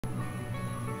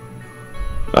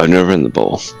I've never been in the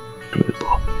bowl.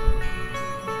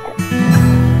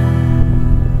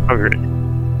 Okay.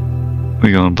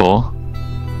 We going bowl?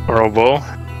 We're all bowl?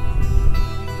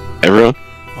 Everyone?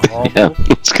 Yeah,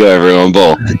 let's go everyone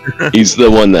bowl. He's the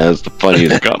one that has the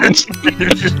funniest comments.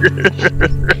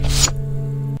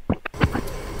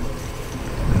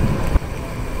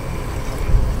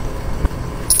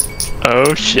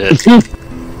 Oh shit.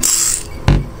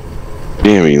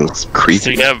 Damn, he looks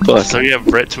creepy. So you have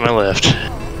Brett to my left.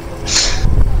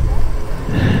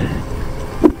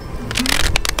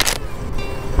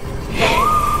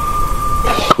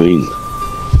 Queen.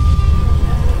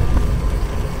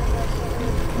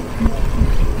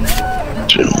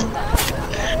 Gentlemen,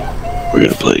 we're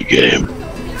gonna play a game.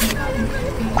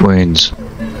 Queens.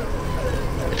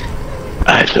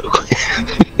 I know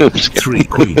Queen. 3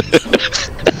 queens.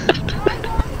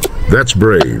 That's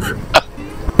brave.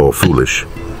 Or foolish.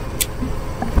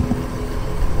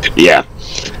 Yeah.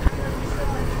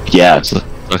 Yes.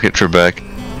 Look at Trebek.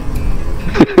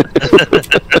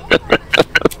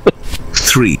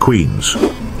 3 queens.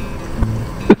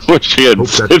 What you had Hope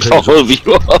that flipped pays all of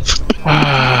you off.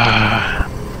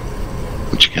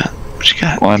 What you got? What you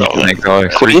got? Why not make all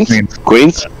Queens?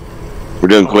 Queens? We're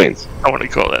doing queens. I want to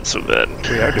call that so bad.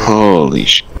 We are doing Holy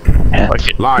shit. fuck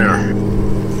it. Liar.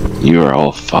 You are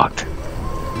all fucked.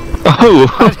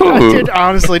 I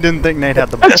honestly didn't think Nate had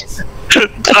the balls.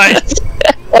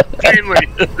 Finally.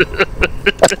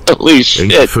 Holy Ain't the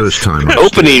shit. first time I've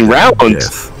Opening stared at rounds.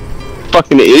 death.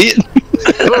 Fucking idiot.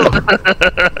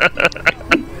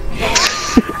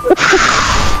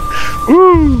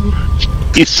 Woo!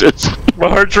 Jesus. My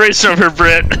heart's racing over,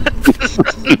 Brett.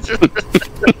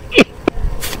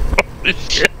 Holy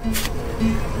shit.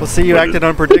 Well, see, you acted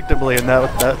unpredictably, and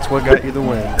that's what got you the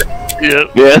win.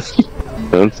 Yep. Yes.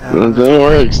 That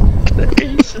works.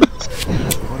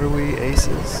 What are we,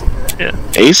 aces? Yeah.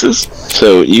 Aces?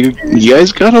 So you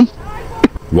guys got them?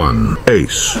 1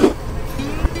 ace.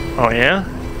 Oh yeah?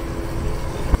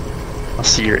 I'll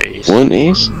see your ace. One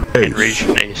ace? And raise Ace.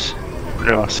 your ace.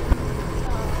 No,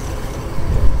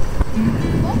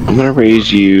 I'm gonna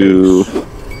raise you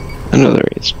another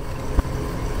ace.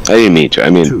 I didn't mean to. I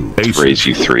mean 2 to aces. raise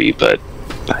you 3, but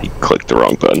I clicked the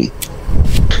wrong button.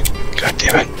 God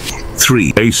damn it.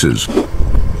 3 aces.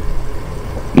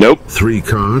 Nope. 3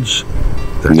 cards.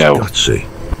 That's No. gutsy.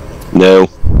 No.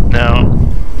 no.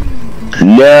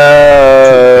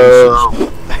 No.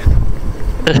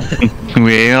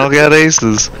 We ain't all got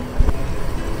aces.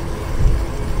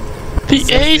 The It's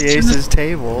the aces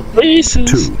table.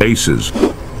 Aces. 2 aces.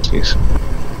 Jeez.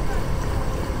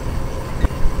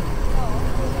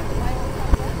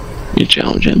 You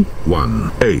challenge him?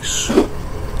 1 ace.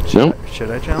 Nope. Should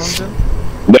I challenge him?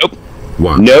 Nope.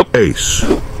 1 Nope. ace.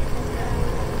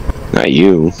 Not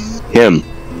you. Him.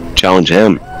 Challenge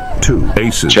him. 2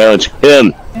 aces. Challenge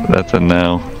him. That's a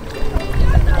no.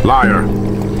 Liar.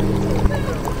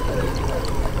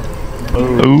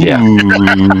 Ooh. Yeah.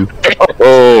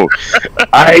 Oh,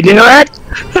 I knew it.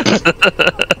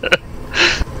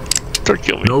 Don't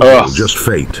kill me. No Oh. goal, just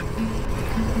fate.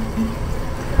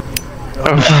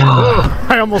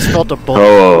 I almost felt a bullet.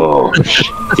 Oh,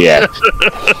 yeah.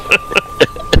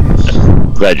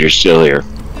 Glad you're still here.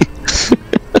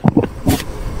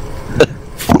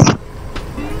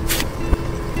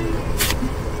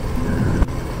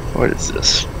 What is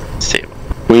this? Table.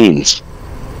 Queens.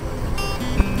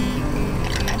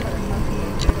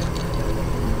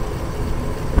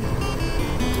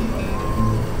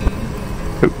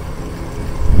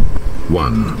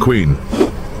 One queen.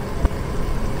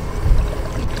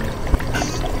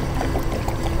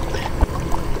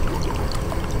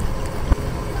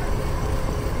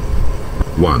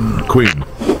 One queen.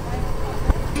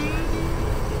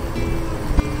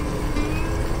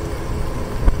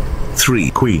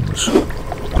 Three queens.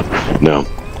 No.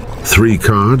 3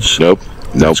 cards. Nope.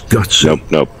 Nope. That's gutsy.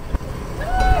 Nope. Nope.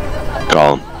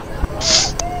 Call him.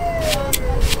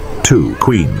 2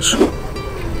 queens.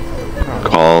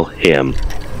 Call him.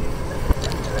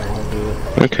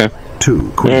 Okay.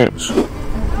 2 queens.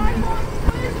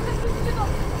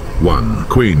 1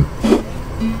 queen.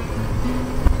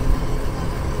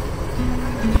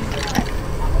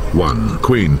 1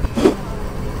 queen.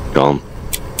 Call him.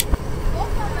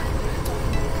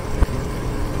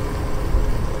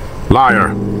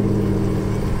 Liar.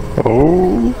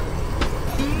 Oh.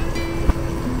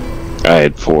 I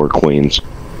had 4 queens.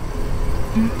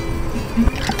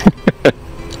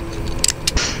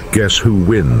 Guess who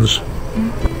wins?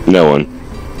 No one.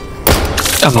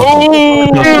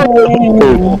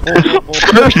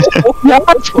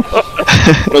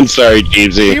 I'm sorry,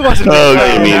 Jeezy. He wasn't Oh,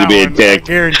 expecting you that need to be a one. dick. I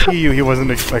guarantee you he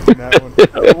wasn't expecting that one.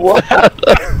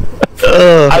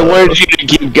 I wanted you to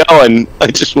keep going. I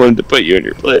just wanted to put you in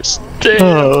your place.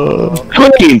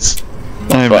 Queens.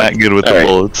 I'm not good with the Alright.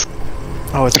 bullets.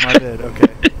 Oh, it's my bid. Okay.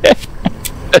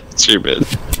 That's your bid.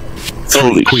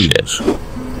 Holy Queens. shit.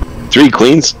 3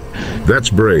 queens? That's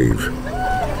brave.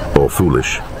 Or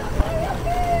foolish.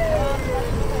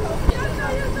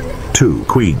 2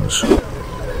 queens.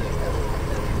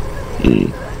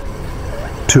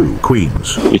 2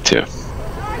 queens. Me too.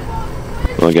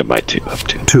 I'll get my 2 up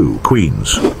too. 2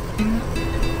 queens.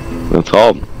 That's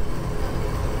all.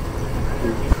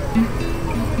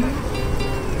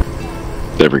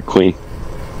 Every queen.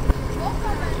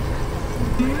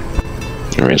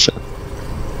 Or is it?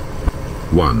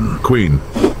 1 queen.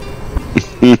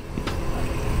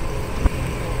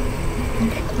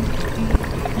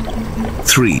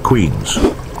 Three queens.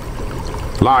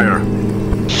 Liar.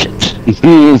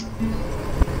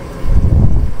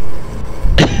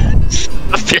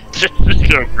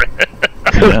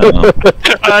 No.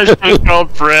 I should have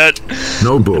called Brett.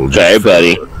 No bull. Hey,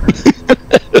 buddy.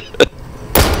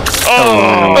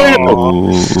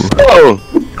 Oh,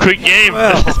 Oh! quick game.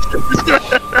 Well,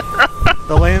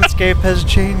 the landscape has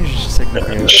changed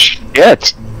significantly.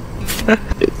 Shit!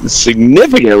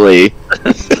 Significantly.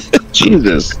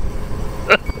 Jesus.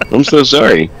 I'm so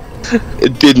sorry.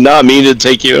 It did not mean to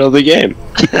take you out of the game.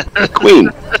 Queen.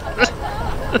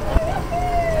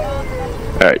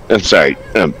 Alright, I'm sorry.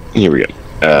 Here we go.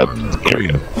 Here we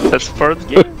go. That's part of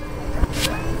the game.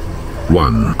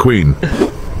 1 queen.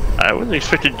 I wasn't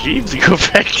expecting Jeeves to go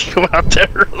back to go out that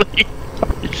early.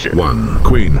 Holy shit. 1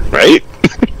 queen. Right?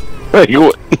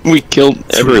 We killed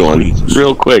everyone queens.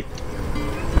 real quick.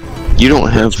 You don't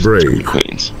have That's brave. 3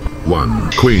 queens.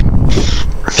 1 queen.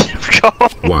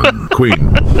 1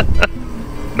 queen.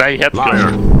 Now you have to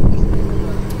Liar. go.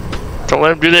 Don't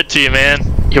let him do that to you, man.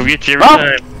 He'll get you every Oh.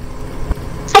 time.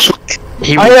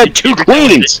 He I will had get you 2 every time with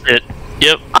queens! this shit.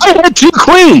 Yep. I had 2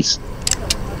 queens!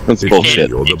 That's If bullshit.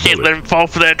 You're You the can't let bullet. him fall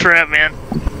for that trap, man.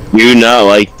 You not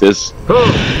like this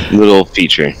little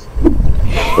feature.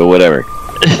 But whatever.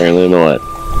 Apparently I'm not.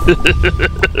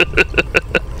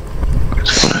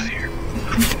 What's going on here?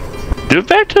 Do it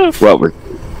back to him. What,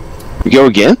 we go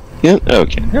again? Yeah?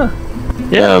 Okay.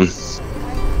 Yeah.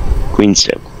 Queen's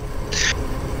tip.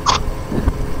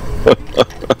 What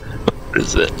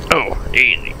is it? Oh,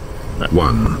 easy.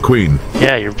 1 queen.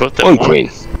 Yeah, you're both that 1 one. queen.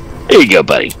 Here you go,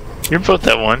 buddy. You're both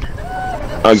that one.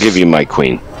 I'll give you my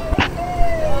queen.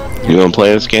 You wanna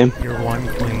play this game? You're 1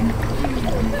 queen.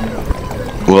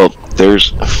 Well, there's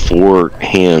 4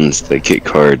 hands that get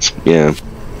cards. Yeah.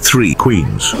 3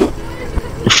 queens.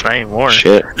 Not anymore.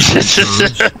 Shit. That's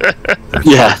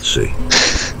Yeah. Let's see.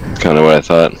 Kinda what I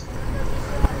thought.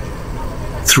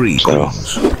 3 So.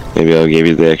 queens. Maybe I'll give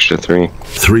you the extra 3.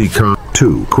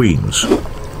 2 queens.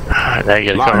 Now you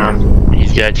gotta Liar. come on.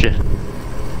 He's got you.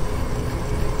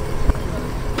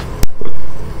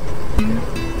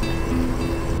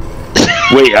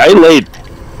 Wait,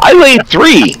 I laid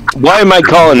 3. Why am I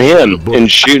calling him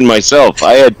and shooting myself?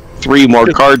 I had 3 more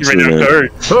cards He than ran out him.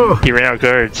 cards. Oh. He ran out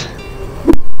cards.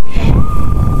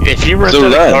 If you run So out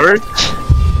did I. of cards,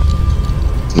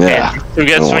 Yeah. you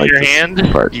got I don't some in like your this hand,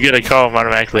 part. you gotta call him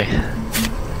automatically.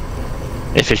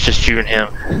 If it's just you and him.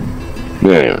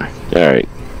 Anyway, alright.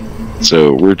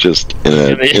 So we're just in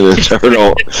an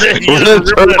eternal, You we're in gotta an remember that,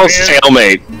 eternal man.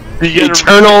 stalemate. You gotta,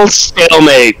 Eternal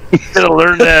stalemate. you gotta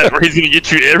learn that, or he's gonna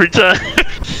get you every time.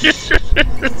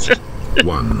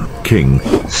 1 king.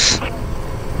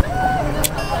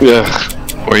 Ugh.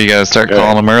 Or you gotta start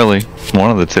calling them early. One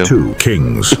of the 2. 2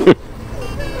 kings.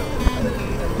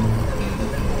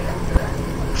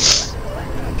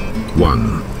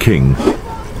 1 king.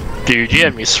 Dude, you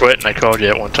had me sweating. I called you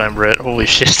at one time, Brett. Holy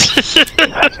shit.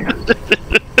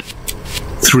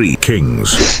 3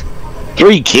 kings.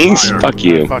 3 kings? Liar. Fuck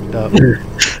you. Fucked up.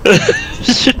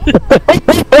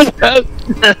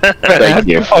 Thank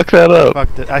you. Fuck that up.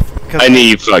 Fucked it. I knew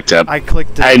you fucked up. I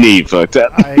clicked it. I knew you fucked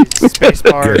up. I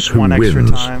spacebar Guess who 1 extra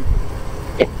wins? time.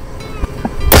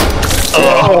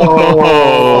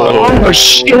 Oh,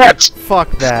 shit! Fuck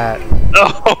that.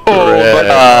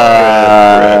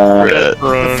 Brett.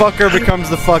 The fucker becomes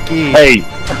the fucky. Hey,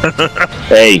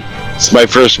 hey, it's my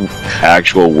first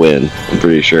actual win. I'm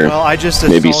pretty sure. Well, I just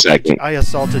Maybe assaulted, second. I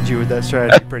assaulted you with that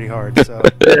strategy pretty hard. So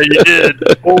Yeah, you did.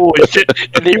 Holy shit.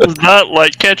 And he was not,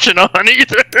 like, catching on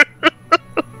either.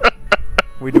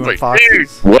 we doing Like,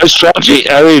 foxes. What strategy?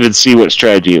 I don't even see what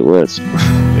strategy it was.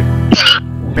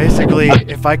 Basically,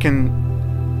 if I can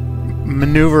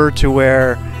maneuver to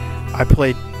where I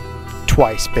play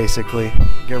twice, basically.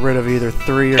 Get rid of either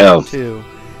 3 or 2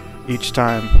 each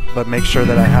time, but make sure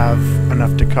that I have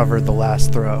enough to cover the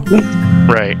last throw.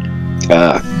 Right.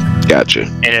 Gotcha.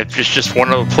 And if it's just one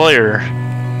other player,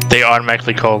 they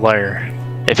automatically call liar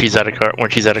if he's out of card when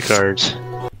she's out of cards.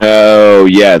 Oh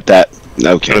yeah, that.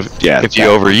 Okay. If you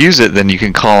overuse it, then you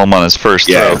can call him on his first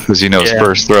throw because you know his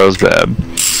first throw's bad.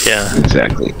 Yeah.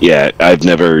 Exactly. Yeah, I've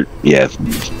never. Yeah,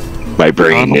 my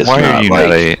brain is why not are you like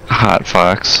not a hot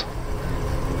fox?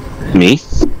 me.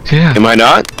 Yeah. Am I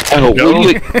not? Oh, No.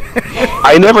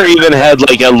 I never even had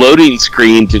like a loading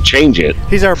screen to change it.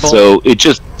 He's our bull. So it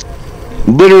just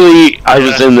literally, I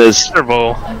was in this. Super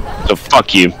Bowl. So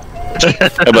fuck you.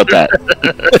 How about that?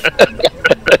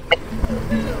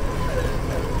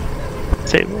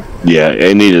 Table. Yeah,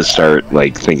 I need to start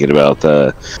like thinking about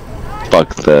the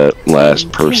fuck the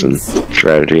last person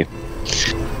strategy.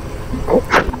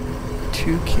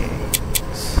 2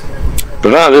 kings. But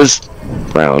not this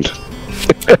round.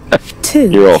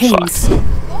 2 You're all kings. fucked.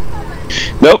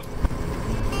 Nope.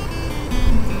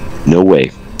 No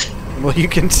way. Well, you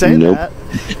can say Nope. that.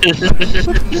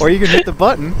 Or you can hit the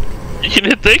button. You can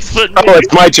hit the X button. Oh,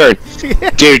 it's my turn.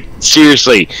 Dude,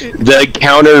 seriously. The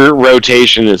counter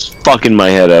rotation is fucking my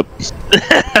head up.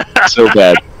 So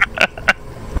bad.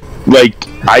 Like,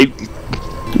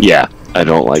 yeah, I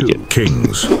don't like 2 it.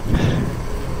 kings.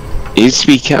 It needs to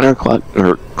be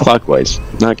clockwise,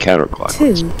 not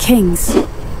counterclockwise. 2 kings.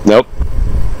 Nope.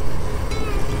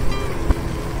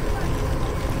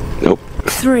 Nope.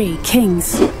 3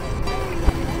 kings.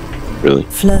 Really?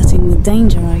 Flirting with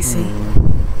danger, I see.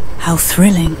 How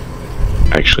thrilling.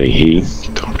 Actually,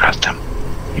 don't trust him.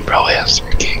 He probably has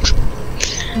 3 kings.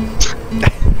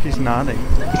 He's nodding.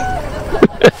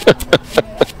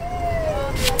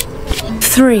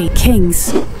 3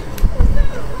 kings.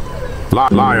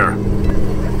 Liar.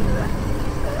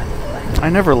 I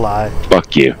never lie.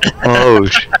 Fuck you. Oh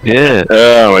shit!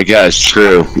 Oh my god, it's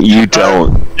true. You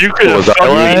don't. You could have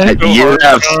You're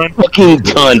a fucking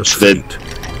cunt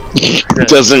that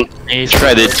doesn't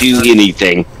try to do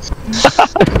anything.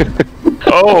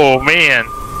 Oh man.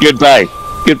 Goodbye.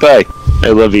 Goodbye. I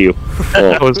love you.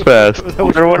 That Oh, was fast.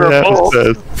 Wonder what That our was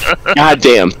fault. fast.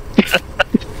 goddamn.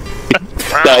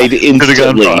 Died Could have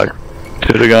gone instantly. fog.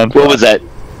 Could have gone. What was that?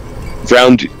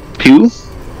 Round 2?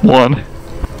 1.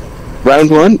 Round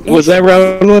 1? Was that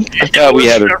round 1? I thought we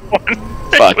had it.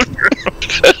 Fuck.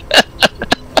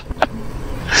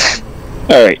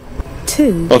 Alright,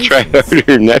 2 I'll try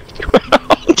harder next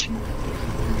round.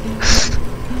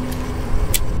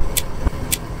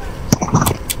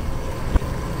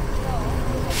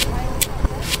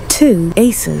 Two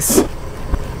aces.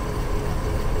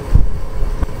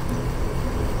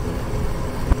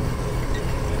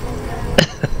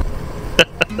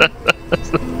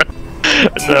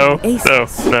 No, no,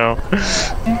 Aces. no.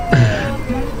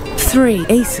 3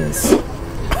 aces.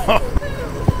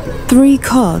 3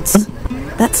 cards.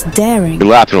 That's daring. You're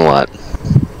laughing a lot.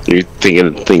 You're thinking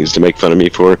of things to make fun of me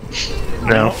for?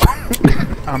 No.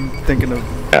 I'm thinking of.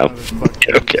 Oh. how to fuck-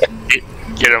 Okay.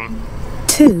 Get him.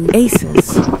 2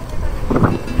 aces.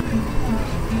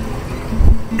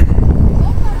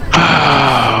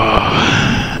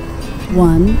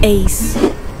 One ace.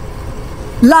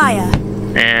 Liar.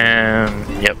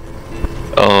 And yep.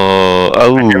 Oh,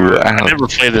 I ouch. never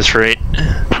play this right.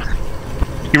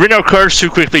 You ran out cards too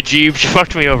quickly, Jeeves. You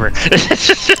fucked me over.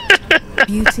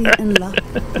 Beauty and luck.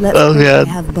 Let's Oh, hope God.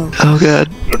 we have both. Oh god.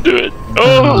 Don't do it.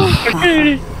 Oh,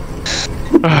 okay.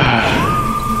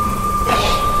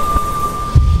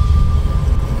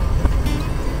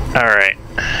 Alright.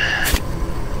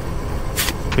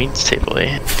 Queen's table,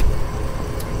 eh?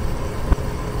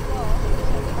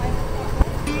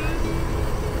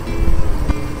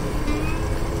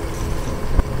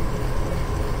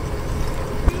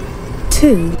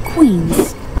 Two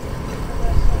queens.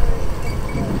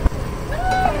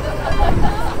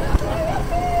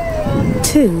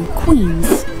 Two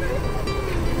queens.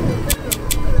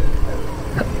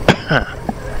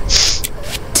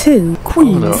 Two Oh,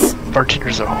 queens. the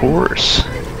bartender's a horse.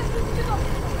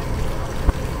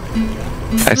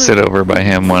 I sit over by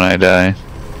him when I die.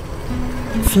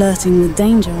 Flirting with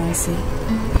danger, I see.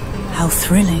 How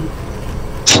thrilling.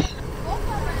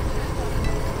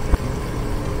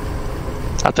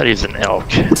 I thought he was an elk.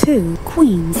 Two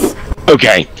queens.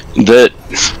 Okay, the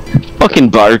fucking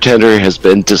bartender has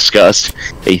been discussed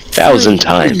 1,000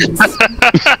 times Queens.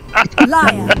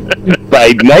 Liar.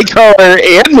 by Nightcaller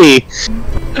and me,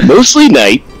 mostly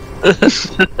Night.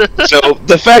 So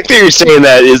the fact that you're saying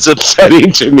that is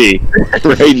upsetting to me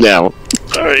right now.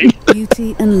 Sorry.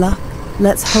 Beauty and luck.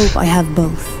 Let's hope I have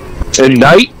both. And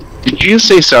Knight, did you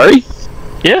say sorry?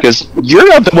 Yeah. Because you're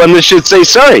not the one that should say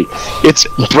sorry. It's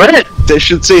Brett that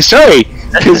should say sorry.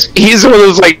 Because he's the one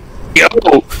that's like, yo,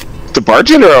 the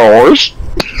bartender a horse?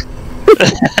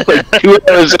 Like 2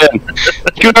 hours in.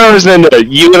 2 hours into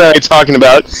you and I talking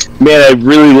about, man, I'd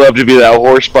really love to be that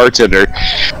horse bartender.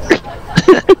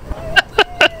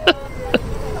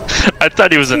 I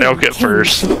thought he was an elk at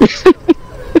first.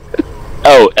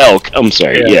 Oh, elk. I'm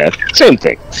sorry. Yeah, same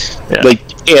thing. Yeah. Like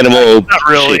animal not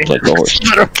really. shaped like a horse.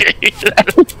 But okay.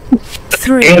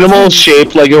 3. Animal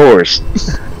shaped like a horse.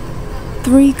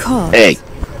 3 cards. Hey.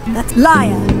 That's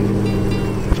liar.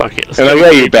 Fuck it. And I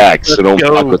got your back, so don't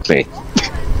fuck with me.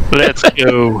 Let's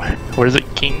go. What is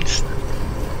it, Kings?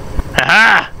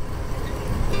 Aha!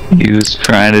 He was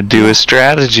trying to do a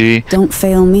strategy. Don't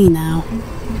fail me now.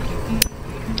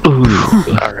 Ooh.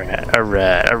 Alright.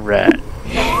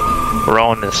 We're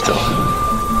on this still.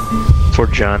 For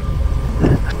John.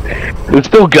 It's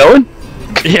still going?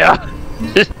 Yeah.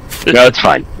 No, it's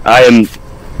fine. I am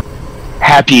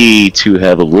happy to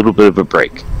have a little bit of a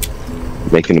break.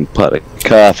 Making a pot of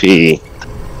coffee.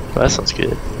 Well, that sounds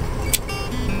good.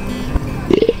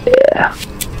 Yeah.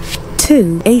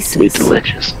 2 aces. It's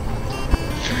delicious.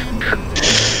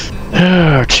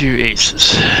 Oh, 2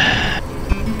 aces.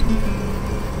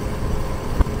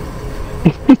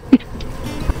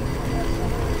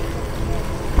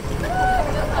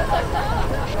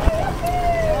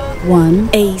 One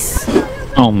ace.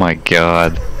 Oh my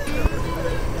god.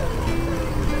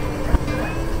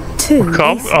 2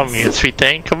 Come aces. on, me, sweet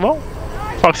thing. Come on.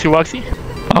 Foxy Woxy.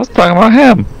 I was talking about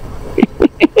him.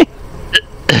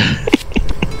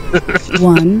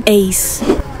 1 ace.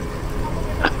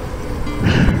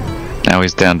 Now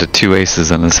he's down to 2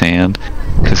 aces in his hand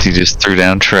because he just threw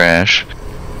down trash.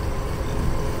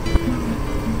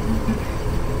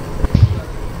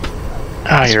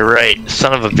 Oh, you're right.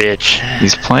 Son of a bitch.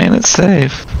 He's playing it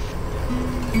safe.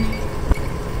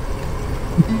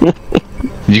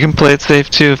 You can play it safe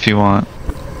too if you want.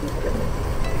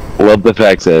 Love the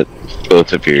fact that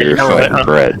both of you are fighting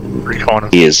Brett.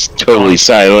 He is totally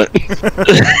silent.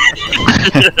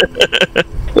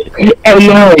 And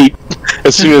now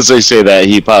as soon as I say that,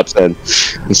 he pops in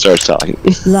and starts talking.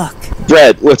 Luck.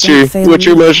 Brett, what's your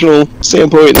emotional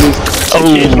standpoint?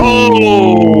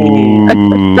 Oh!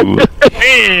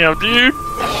 Damn, dude!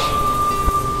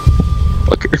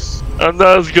 Fucker. I'm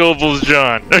not as gullible as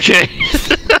John. Okay.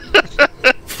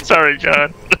 Sorry,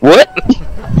 John. What?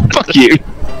 Fuck you.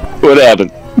 What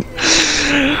happened?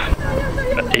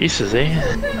 Aces, eh?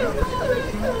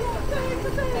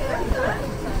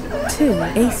 2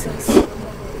 aces.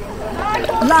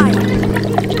 Liar.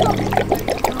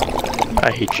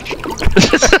 I hate you.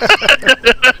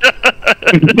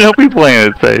 Don't be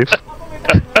playing it safe.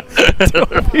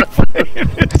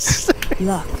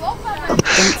 Luck.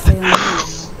 Don't fail me.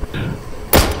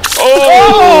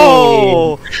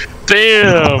 Oh!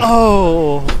 Damn!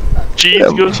 Oh!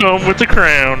 Jeeves goes home with the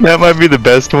crown. That might be the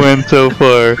best win so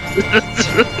far.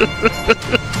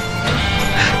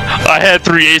 I had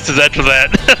 3 aces after that.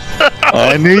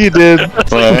 I knew you did.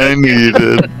 I knew you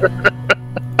did.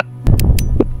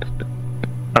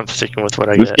 I'm sticking with what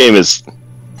I This got.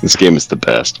 This game is the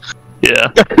best.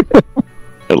 Yeah.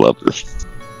 I love this.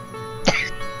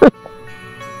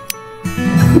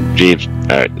 Jeeves.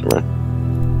 Alright, never mind.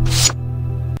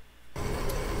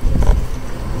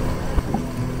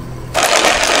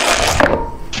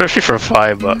 Especially for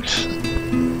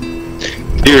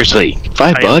 $5. Seriously,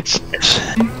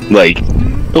 $5? Like,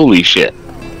 holy shit.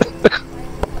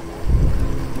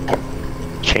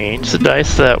 Change the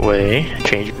dice that way,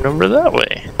 change your number that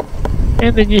way.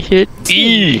 And then you hit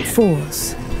E.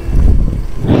 4s.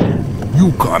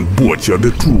 You can't butcher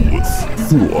the truth.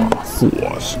 4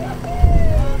 4s.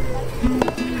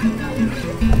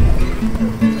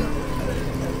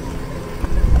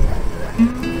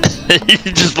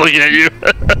 He's just looking at you.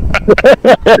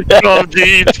 Oh,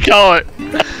 Jeeves, call it.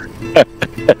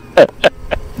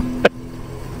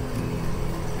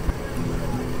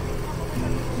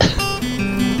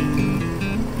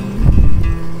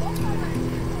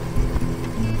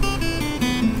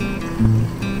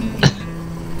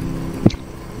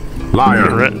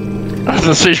 Liar. I was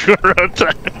gonna say you were on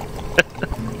time.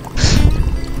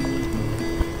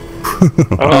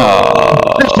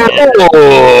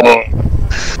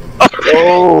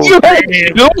 Oh, you had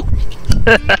to.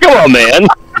 Come on, man.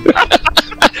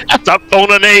 Stop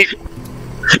throwing an 8.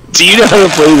 Do you know how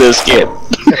to play this game?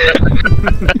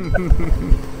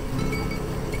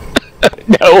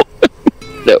 No.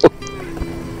 No.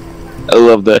 I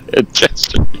love the head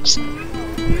gestures.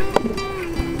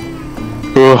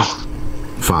 Oh.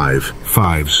 5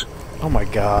 5s. Oh my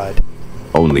god.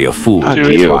 Only a fool Do would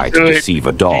it, try do to it. deceive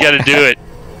a dog. You gotta do it.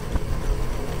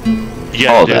 You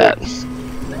All gotta do that. it.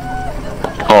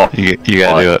 Oh, you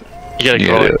gotta do it. You gotta You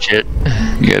call gotta do it shit.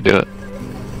 You gotta do it.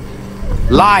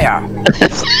 Liar!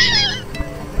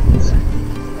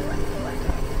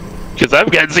 Because I've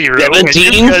got 0. 17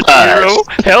 and you've got 0.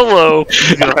 Hello.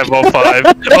 You don't have all 5.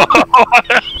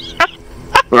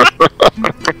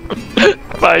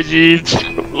 Bye, Jeans.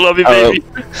 Love you, baby.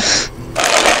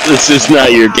 This is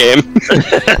not your game.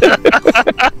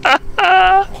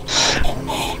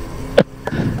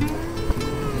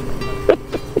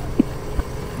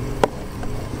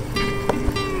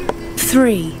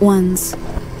 3 ones. 4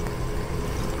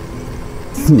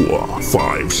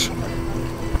 5s.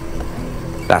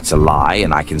 That's a lie,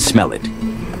 and I can smell it.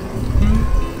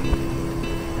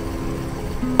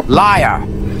 Liar!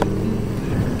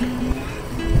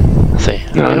 Say,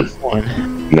 No. I have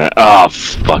 1. No. Oh,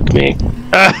 fuck me.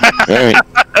 Alright.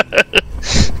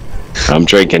 I'm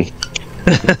drinking.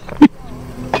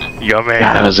 Yummy.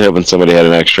 I was hoping somebody had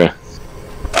an extra.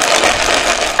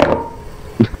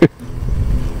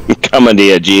 I'm coming to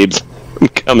you, Jeebs. I'm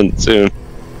coming soon.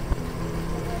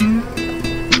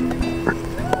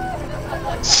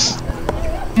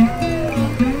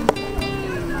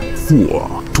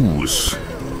 Four 2s.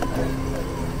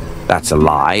 That's a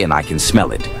lie, and I can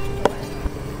smell it.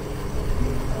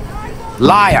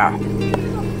 Liar!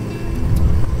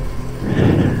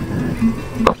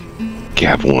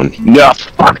 Gap 1. No,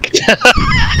 fuck.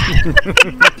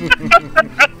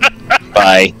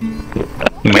 Bye.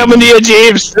 Coming to you,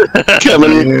 Jeeves.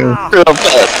 Coming real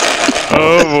fast.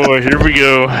 Oh boy, here we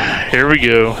go. Here we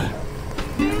go.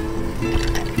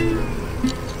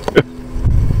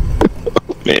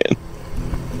 Man.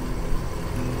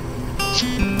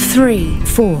 3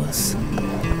 4s.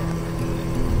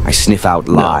 I sniff out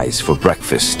lies for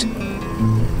breakfast.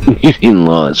 Eating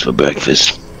laws for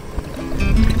breakfast.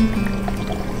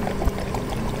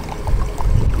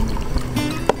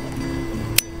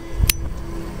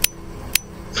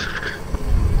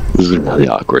 This is really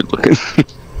awkward looking.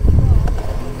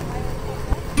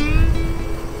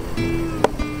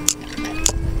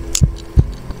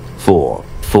 Four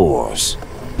 4s.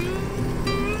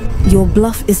 Your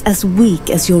bluff is as weak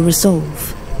as your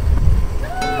resolve.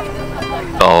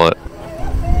 Call it.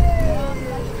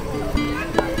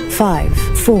 5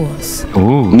 4s.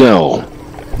 Ooh. No.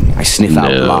 I sniff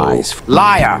out No. lies.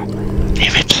 Liar!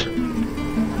 Damn it.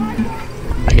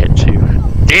 I get 2.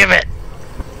 Damn it.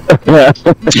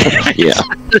 Yeah.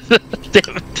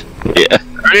 Damn it. Yeah.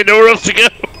 I already know where else to go.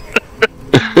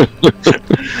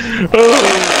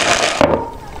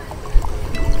 Oh.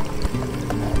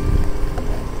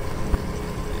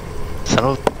 Son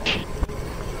of a...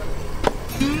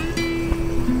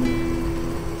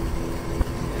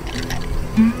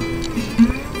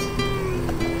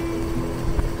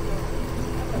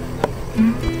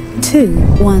 2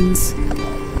 ones.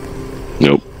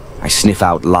 Nope. I sniff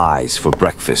out lies for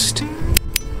breakfast.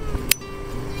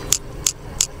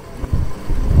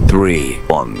 3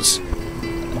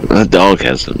 1s. That dog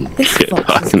has some This good fox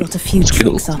has fucking got a few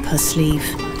skills. tricks up her sleeve.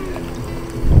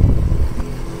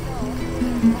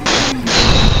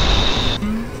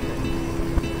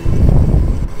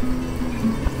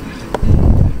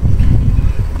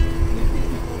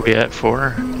 We at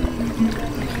 4?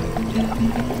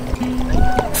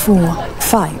 4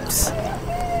 5s.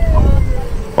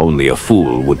 Only a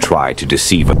fool would try to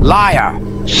deceive a liar!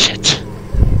 Shit.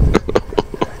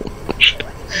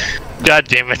 God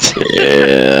damn it.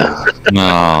 Yeah.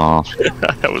 No.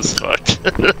 That was fucked.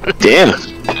 Damn.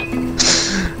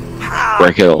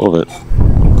 Break it all of it.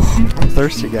 I'm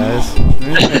thirsty, guys.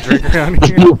 There's a drink around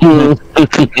here.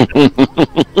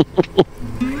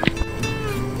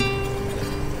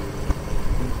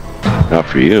 Not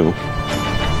for you.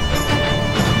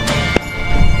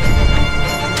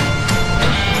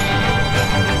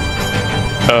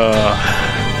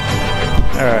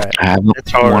 Alright. I haven't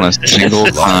It's hard. won a single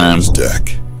time. Liar's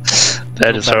deck.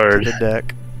 That is Back to hard. the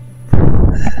deck.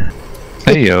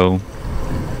 Hey yo.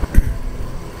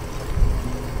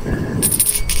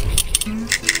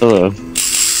 Hello.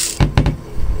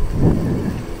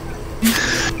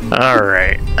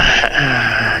 Alright.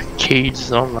 Cage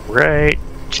is on the right.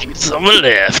 Cage is on the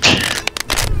left.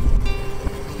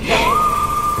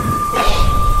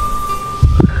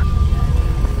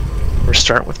 We're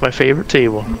starting with my favorite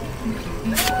table.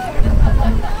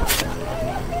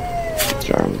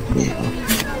 Start with me.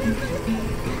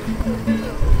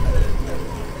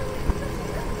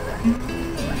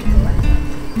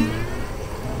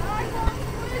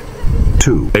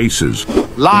 2 aces.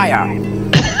 Liar!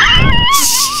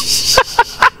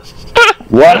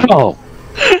 Wow.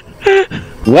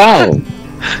 Wow.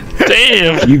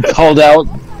 Damn. You called out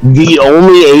the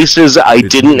only aces I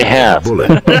didn't have. You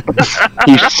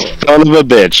son of a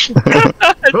bitch.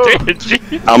 Damn,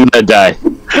 Jeeves. I'm gonna die.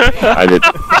 I did.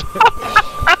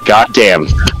 God damn.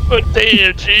 Oh,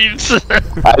 damn, Jeeves.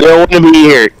 I don't want to be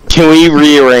here. Can we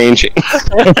rearrange? I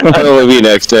don't want to be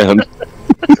next to him.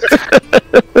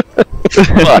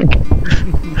 Fuck.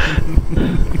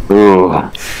 Ooh.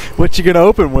 What you gonna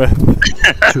open with?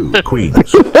 2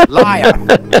 queens. Liar.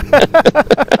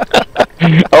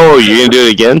 Oh, you gonna do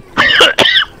it again?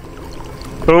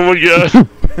 Oh my god.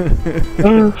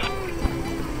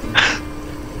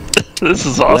 This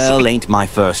is awesome. Well, ain't my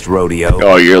first rodeo.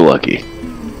 Oh, you're lucky.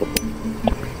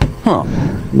 Huh.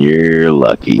 You're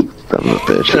lucky, son of a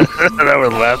bitch. That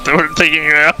would laugh. They were taking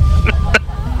you out.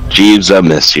 Jeeves, I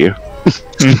miss you.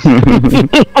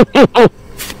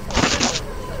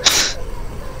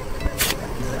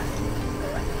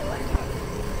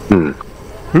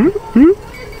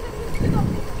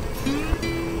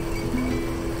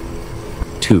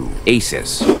 Two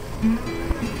aces.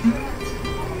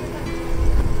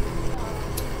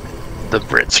 The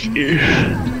Britsky.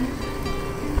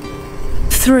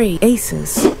 3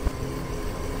 aces.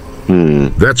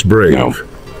 That's brave. No.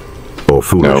 Or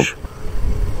foolish.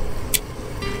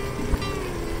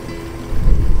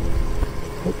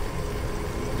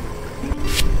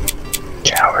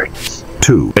 Coward.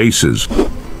 2 aces.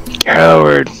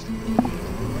 Coward.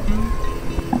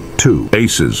 2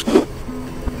 aces.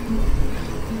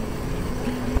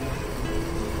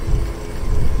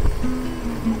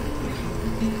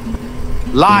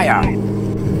 Liar.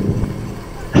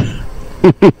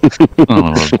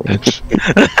 Oh, bitch.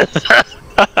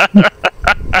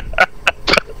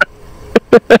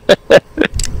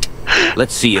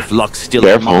 Let's see if luck's still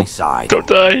Careful. on my side. Don't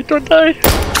die. Don't die.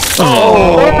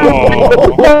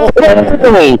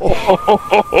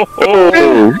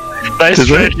 Nice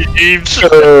strategy, Jeeves.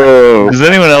 Does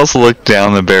anyone else look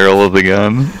down the barrel of the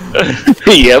gun?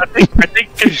 Yep. I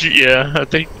think 'cause yeah, I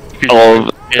think 'cause All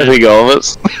of, yeah. I think all of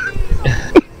us.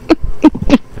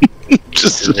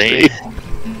 Just to see.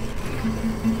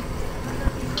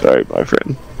 Sorry, my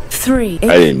friend. 3 aces.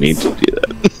 I didn't mean to do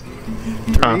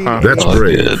that. That's Oh,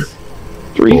 brave. good.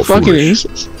 3 Or fucking foolish.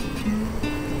 aces.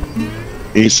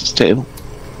 Aces table.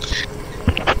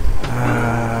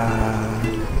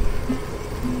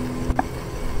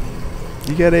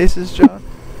 You got aces, John?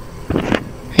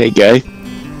 Hey, guy.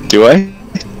 Do I?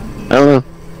 I don't know.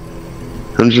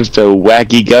 I'm just a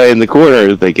wacky guy in the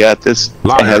corner. They got this.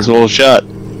 Guy has a whole shot.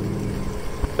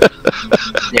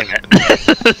 Damn it.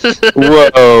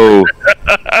 Whoa.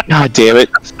 God damn it.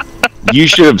 You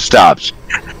should have stopped.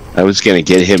 I was gonna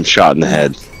get him shot in the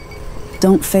head.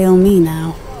 Don't fail me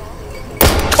now.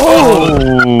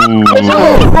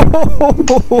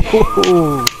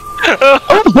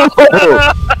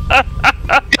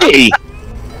 Hey!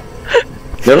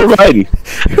 Never mind.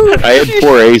 I had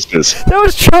 4 aces. That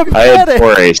was I had traumatic.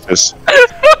 4 aces.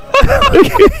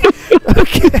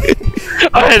 Okay.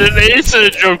 I had an ace and a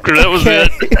joker. That was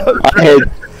it. I had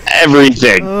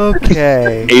everything.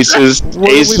 Okay. Aces, What are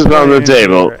we aces on the playing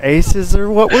table. here? Aces are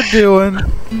what we're doing.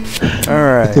 All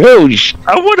right. Holy sh!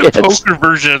 I want a Yes. poker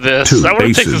version of this. 2 I want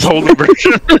to take aces. this whole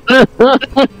version.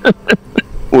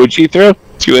 Would you throw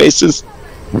 2 aces?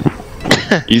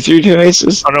 You threw 2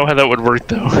 aces? I don't know how that would work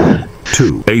though.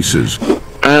 2 aces.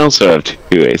 I also have 2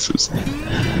 aces.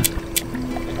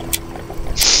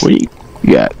 What do you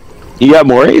got? You got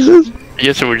more aces? I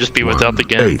guess it would just be without the 1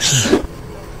 games. ace.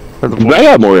 Or the I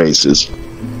got more aces.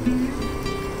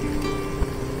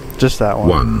 Just that one.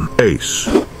 1 ace.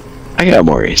 I got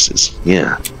more aces.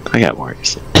 Yeah, I got more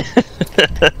aces.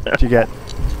 What you get?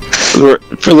 For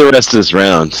the rest of this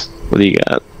round, what do you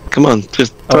got? Come on,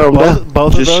 just throw them down.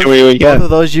 both of Just those. show me what you Both got. of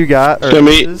those you got are Show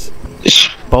me- aces?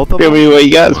 Show Both of them. me what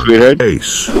you got, sweetheart.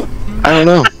 Ace. I don't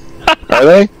know. Are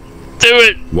they? Do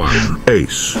it! 1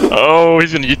 ace. Oh,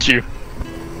 he's gonna get you.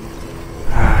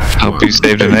 Hope you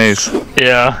saved an ace.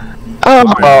 Yeah. Oh.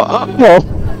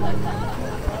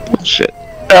 Shit.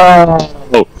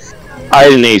 Oh. I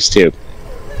had an ace too.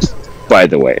 By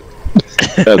the way.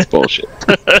 That's bullshit.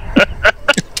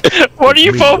 What do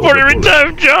you fall for every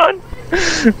time, John?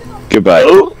 Goodbye.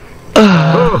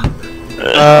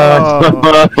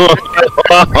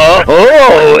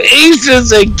 Oh,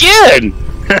 aces again!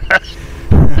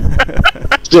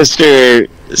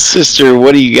 Sister,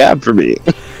 what do you got for me?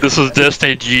 This was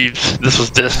destiny, Jeeves. This was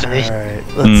destiny. All right.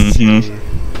 Let's see.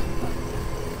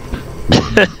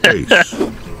 Ace.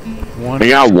 One. I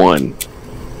got 1.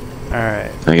 All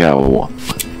right. I got 1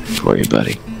 for you,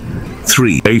 buddy.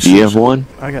 3 aces. Do you have 1?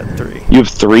 I got 3. You have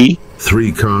 3?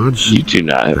 3 cards. You do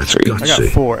not have That's 3. I got gutsy.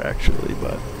 4 actually,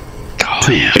 but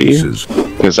 2 aces.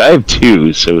 Because I have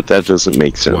 2, so that doesn't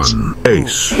make sense. 1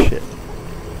 ace. shit.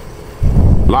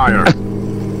 Liar.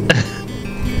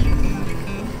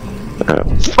 Oh,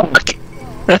 fuck.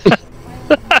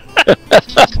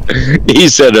 He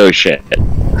said, "Oh shit."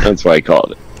 That's why I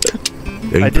called it.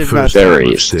 8 I did first mess They're up.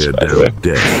 cards aces, stare by the way. down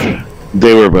death.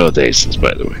 They were both aces,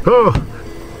 by the way. Oh,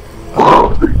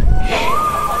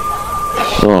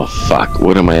 Oh fuck!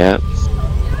 What am I at?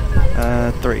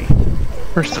 3.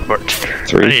 Where's the March?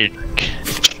 3? I need a drink.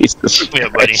 Jesus, Yeah,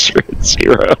 buddy.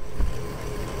 You're at 0.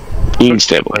 King's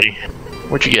table. Buddy.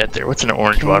 What you got there? What's in the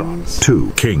orange bottle? Kings.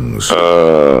 2 kings.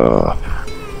 How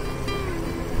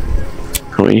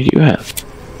many do you have?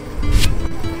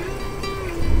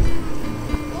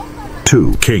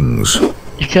 2 kings.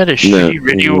 You got a shitty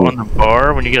radio on the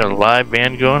bar when you get a live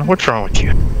band going? What's wrong with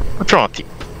you? What's wrong with you?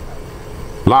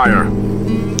 Liar.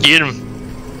 Get him.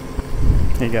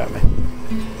 He got me.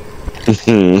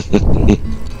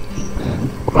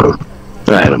 I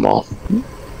had them all.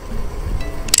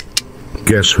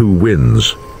 Guess who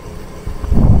wins?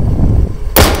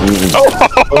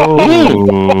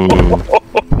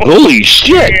 Holy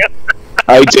shit!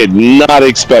 I did not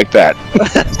expect that.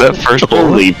 That first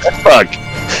Holy fuck!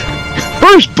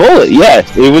 First bullet, yeah.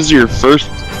 It was your first.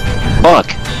 Fuck.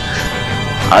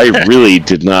 I really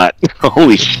did not.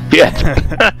 Holy shit!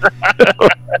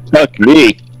 Fuck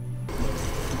me.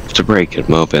 To break it,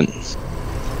 open.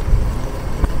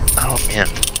 Oh man.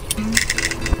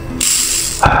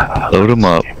 Load them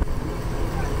up.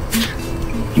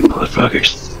 You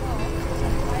motherfuckers.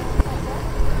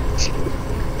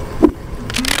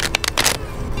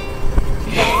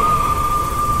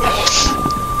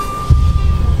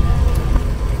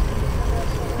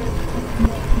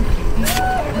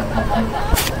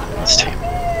 Let's take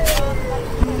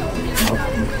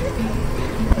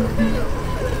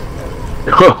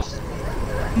Oh.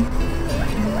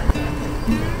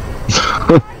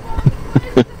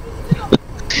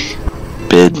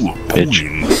 Bid, bitch.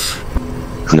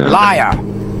 No. Liar!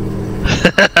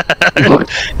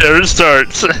 There it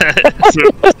starts.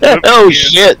 Oh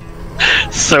shit!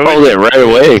 So Hold it right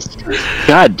away.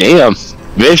 God damn.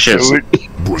 Vicious. So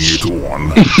Bring it on.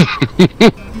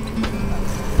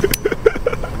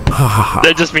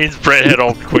 that just means Brett had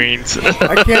all the queens.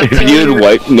 I can't If tell you you. had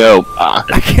white, no.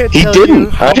 I can't He tell you didn't.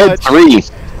 how I had much, 3.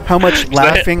 how much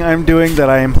laughing I'm doing that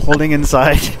I am holding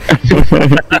inside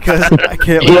because I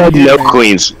can't. He had believe no it.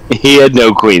 queens. He had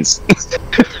no queens.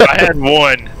 I had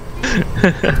 1.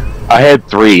 I had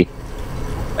 3.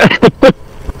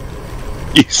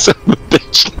 You son of a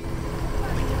bitch.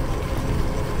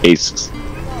 Aces.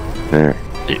 Alright.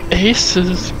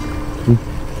 Aces.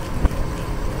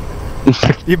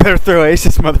 You better throw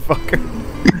aces, motherfucker.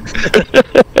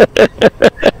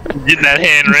 Getting that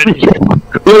hand ready.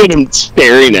 Look at him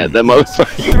staring at that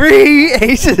motherfucker. 3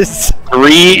 aces.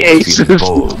 3 aces.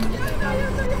 Bold.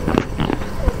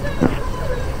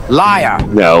 Liar!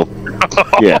 No.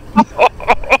 Yeah.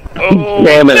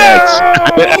 Damn it, X.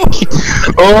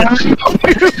 Oh,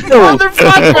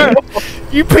 Motherfucker!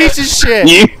 You piece of shit.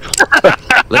 you.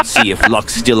 Let's see if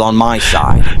luck's still on my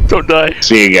side. Don't die.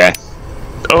 See you, guy.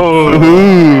 Oh.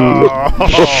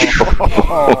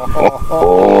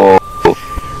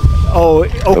 Oh,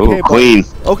 okay, Oh, buddy. queen.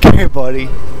 Okay, buddy.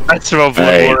 I smell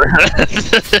Hey. blood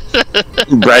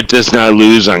water. Brett does not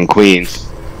lose on queen.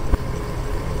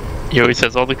 He always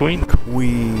has all the queen.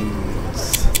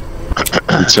 Queens.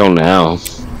 Until now.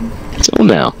 Until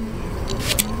now.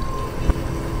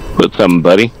 Put something,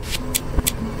 buddy.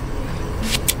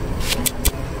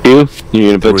 2?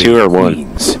 You gonna put 2 or 1?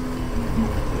 Queens.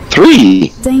 3!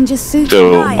 Danger suit.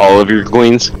 So, liar. all of your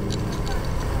queens?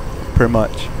 Pretty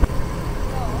much.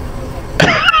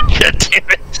 God damn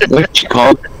it. What did you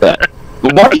call that?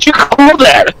 Why did you call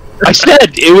that? I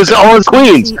said it was all his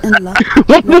queens. Deceit and luck.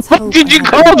 What the Let's fuck hope did you I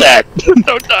call have- that?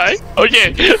 Don't die.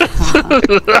 Okay.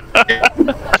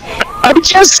 I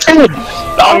just said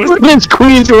all of his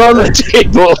queens are on the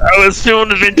table. I was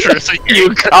feeling adventurous.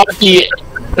 You cocky,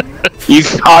 you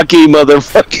cocky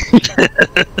motherfucker.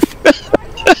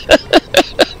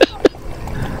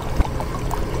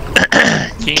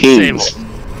 King Kings. table.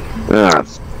 Ah,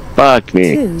 fuck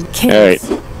me. 2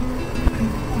 kings. Alright.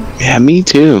 Yeah, me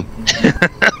too.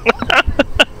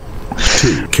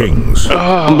 2 kings.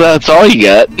 Oh, That's all you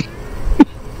got.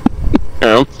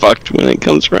 I'm fucked when it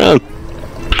comes around.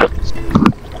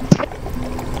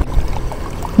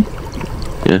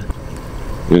 Yeah.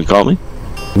 You gonna call me?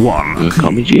 1 You gonna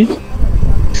call me, G?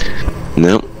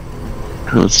 No.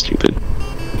 Oh, stupid.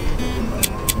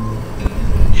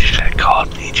 You should have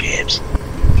called me, James.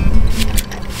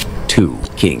 2 2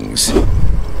 kings.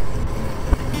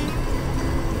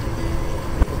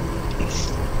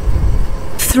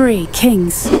 Three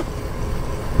kings.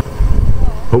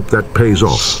 Hope that pays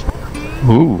off.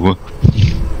 Ooh.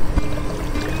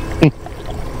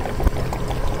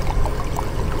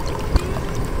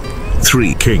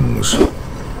 3 kings.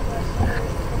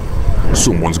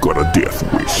 Someone's got a death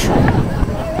wish.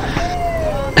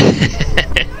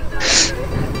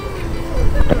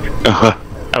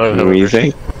 What do you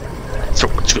think?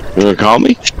 You wanna call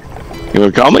me? You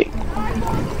wanna call me?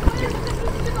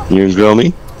 You wanna call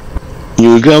me? You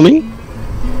wanna call me?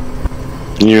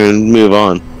 You wanna move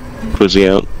on. Pussy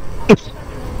out.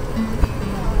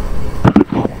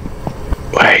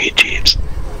 Why are you, Jeeves?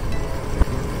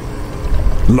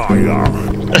 Liar.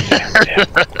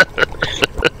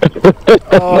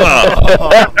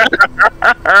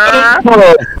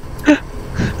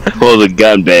 Hold the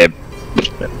gun, babe.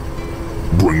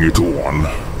 Bring it on.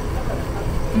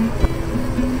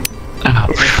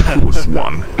 Close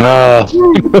one. Oh,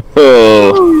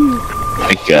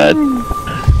 my God.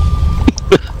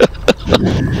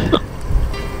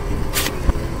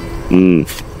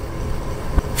 Queens.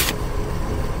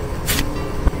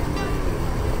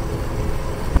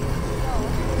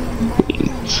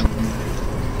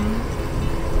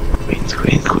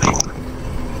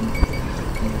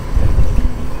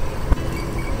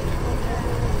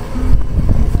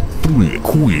 3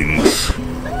 queens.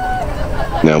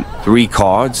 Nope. 3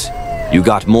 cards? You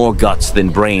got more guts than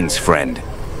brains, friend.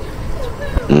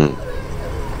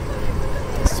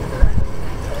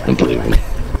 I'm believing.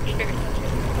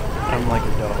 I'm like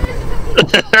a dog.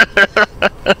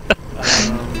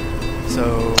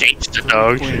 So. Gangsta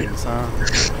dog. Queens, huh?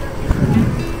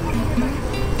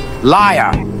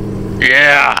 Liar!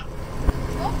 Yeah.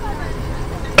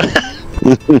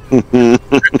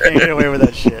 Can't get away with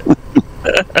that shit.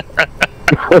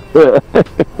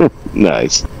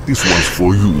 Nice. This one's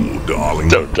for you, darling.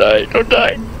 Don't die. Don't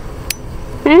die.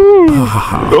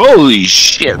 Holy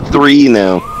shit, 3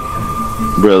 now.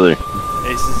 Brother.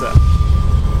 Ace is up.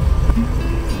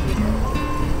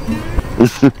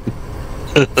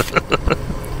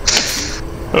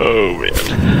 Oh man.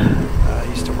 I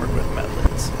used to work with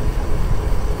methods.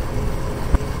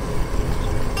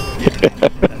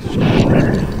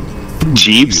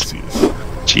 Jeeves?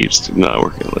 Jeeves did not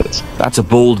work on this. That's a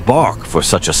bold bark for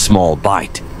such a small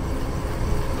bite.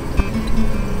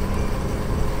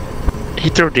 He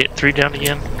threw 3 down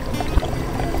again.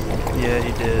 Yeah,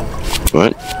 he did.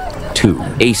 What? 2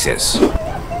 aces.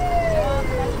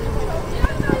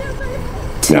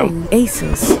 2 No.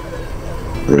 aces.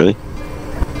 Really?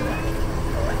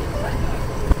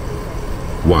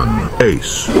 1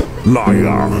 ace.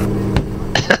 Liar.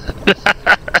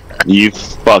 You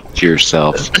fucked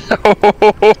yourself.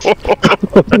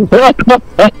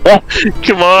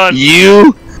 Come on.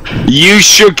 You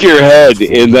shook your head,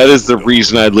 and that is the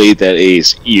reason I laid that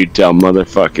ace, you dumb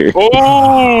motherfucker.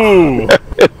 Oh.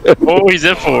 Oh, he's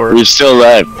at 4. You're still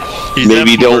alive. He's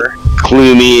Maybe at don't 4.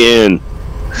 clue me in.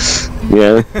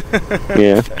 Yeah?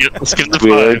 Yeah. Let's give him the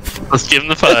Weird. 5. Let's give him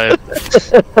the 5.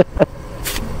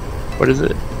 What is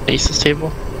it? Aces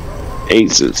table?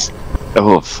 Aces.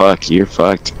 Oh, fuck. You're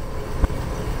fucked.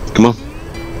 Come on.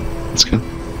 Let's go.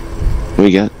 What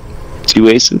we got? 2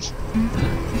 aces?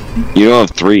 You don't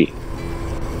have 3.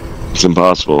 It's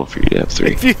impossible for you to have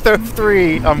 3. If you throw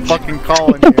 3, I'm fucking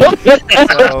calling you. So,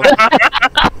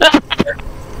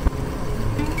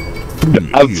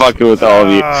 I'm fucking with all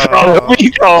of you. I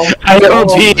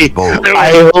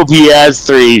hope he has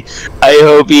 3. I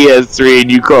hope he has 3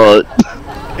 and you call it.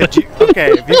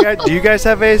 okay, do you guys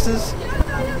have aces?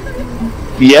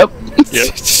 Yep.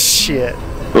 Shit.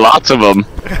 Lots of them.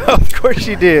 Of course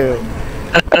you do.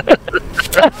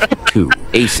 2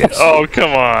 aces. Oh,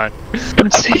 come on.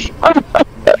 Pussy.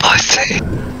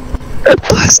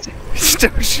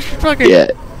 Fucking Yeah.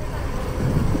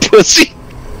 Pussy.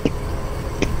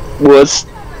 Wuss.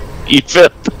 You feel?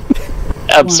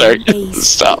 I'm sorry. ace.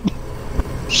 Stop.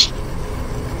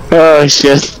 Oh,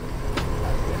 shit.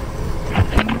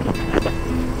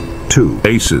 2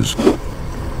 aces.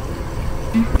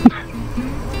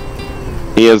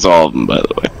 He has all of them, by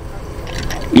the way.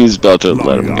 He's about to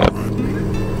let him go.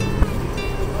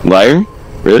 Liar?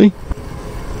 Really?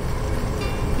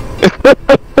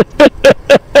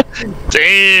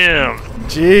 Damn.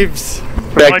 Jeeves.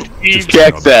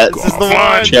 Check that. This is the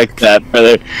one. Check that,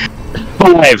 brother.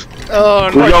 5. Oh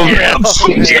We're no. going Yes.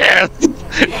 round. Yes.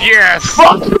 Yes.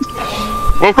 Fuck.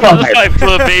 Welcome to the 5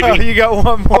 Club, baby. You got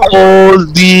one more.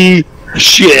 Holy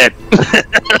shit.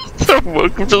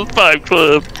 Welcome to the 5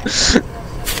 Club.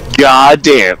 God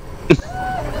damn.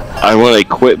 I want to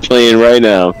quit playing right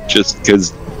now, just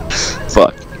because.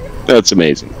 Fuck, that's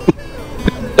amazing.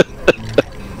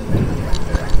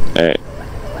 All right.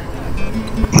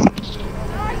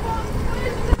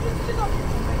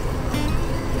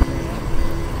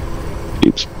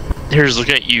 Oops. Here's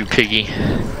looking at you, Piggy.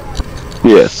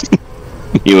 Yes.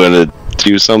 You want to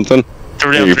do something?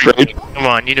 Throw Are down you 3. afraid? Come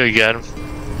on, you know you got him.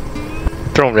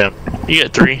 Throw him down. You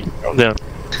got 3. Throw him down.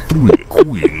 3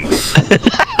 queens.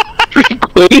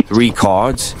 3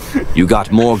 cards. You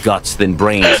got more guts than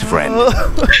brains, friend.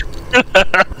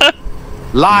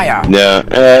 Liar! No.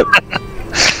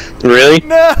 Really?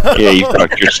 No. Yeah, you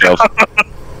fucked yourself.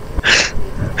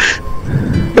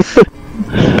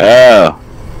 Oh.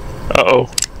 Uh-oh.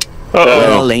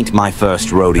 Well, ain't my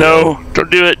first rodeo. No, don't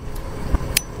do it.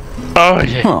 Oh,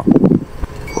 yeah. Huh.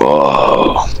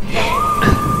 Whoa.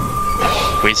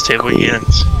 Queen's table again.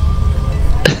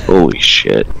 Holy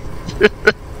shit.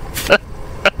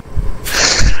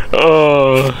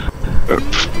 Oh.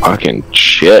 Fucking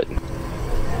shit.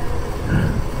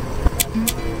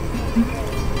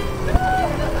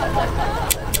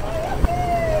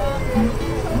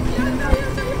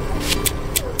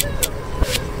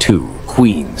 Two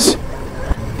queens.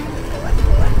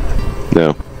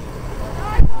 No.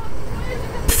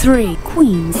 3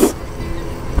 queens.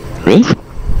 Really?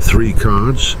 3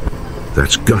 cards.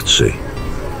 That's gutsy.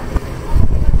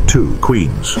 2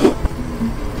 queens.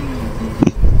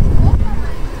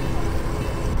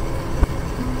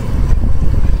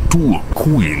 Two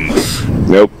queens.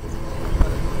 Nope.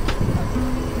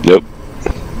 Nope.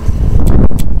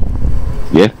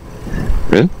 Yeah.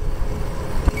 Really?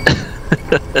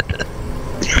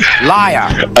 Liar!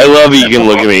 I love you can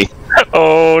look at me.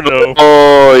 Oh, no.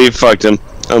 Oh, you fucked him.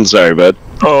 I'm sorry, bud.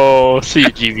 Oh, see you,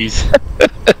 GBs.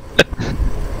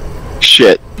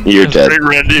 Shit. You're dead. Great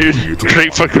run, dude.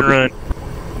 Great fucking run.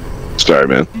 Sorry,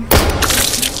 man.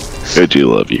 I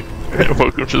do love you.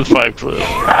 Welcome to the 5 Club.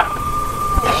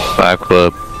 5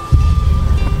 club.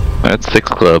 That's 6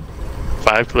 club.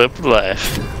 5 Club for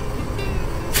life.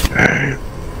 Alright.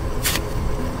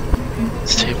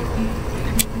 This table.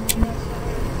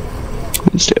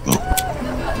 Queen's table.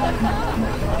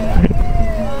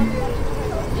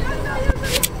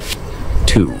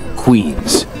 Two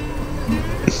queens.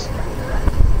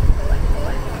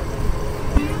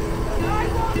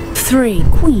 Three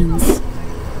queens.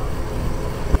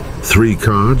 3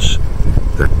 cards.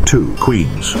 That's 2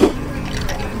 queens.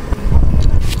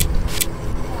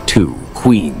 2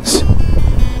 queens.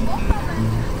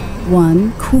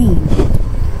 1 queen.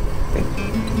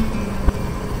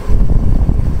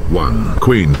 1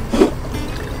 queen.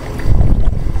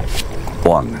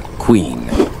 1 queen.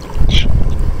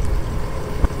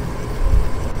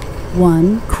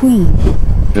 1 queen.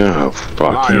 Oh,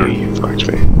 fuck you. You fucked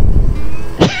me.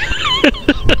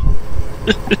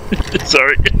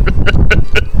 Sorry.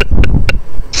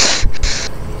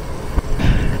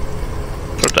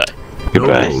 Don't die.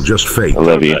 Goodbye. No, just fake. I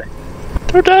love you.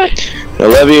 Don't die. I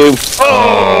love you.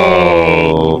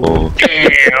 Oh,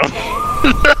 damn.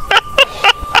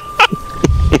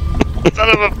 Son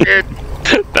of a bitch.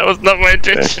 That was not my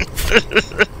intention.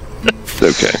 It's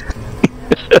okay.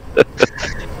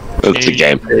 That's a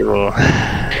game. Table.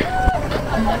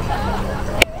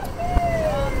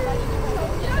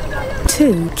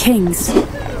 2 kings.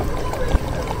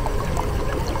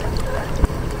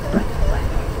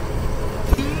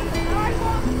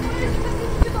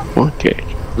 Okay.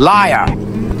 Liar!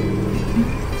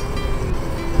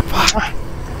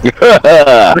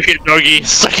 Suck it, doggy.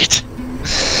 Suck it.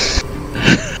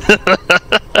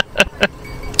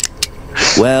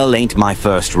 Well, ain't my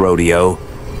first rodeo.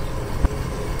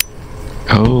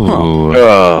 Oh.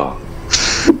 Oh.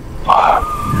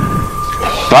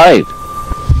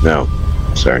 5. No.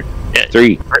 Sorry. Yeah,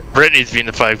 3. Brett needs to be in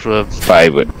the 5 Club.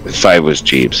 5 was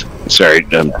Jeeves. Sorry,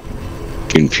 I'm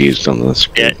confused on this.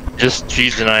 Yeah, just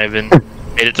Jeeves and I have been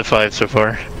made it to 5 so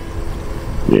far.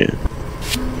 Yeah.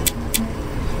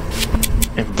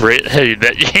 And Brett hated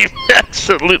that game.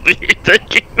 Absolutely hated that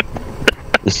game.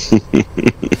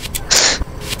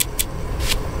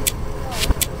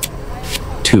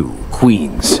 Two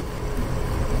queens.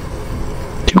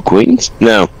 2 queens?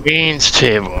 No. Queen's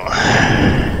table.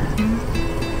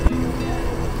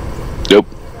 Nope.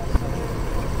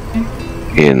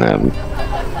 And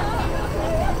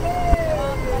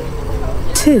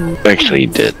Two. actually, he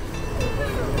did.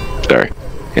 Sorry.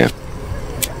 Yeah.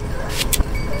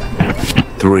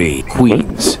 3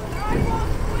 queens.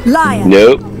 Liar.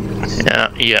 Nope.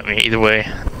 Yeah, you got me either way.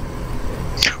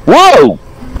 Whoa!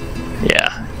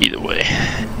 Yeah, either way.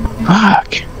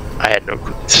 Fuck. I had no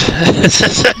queens.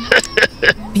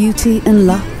 Beauty and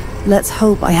luck. Let's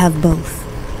hope I have both.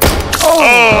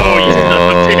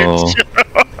 Oh,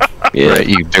 Yeah, Right,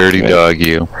 you dirty dog,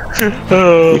 you.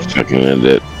 you fucking end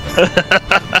it.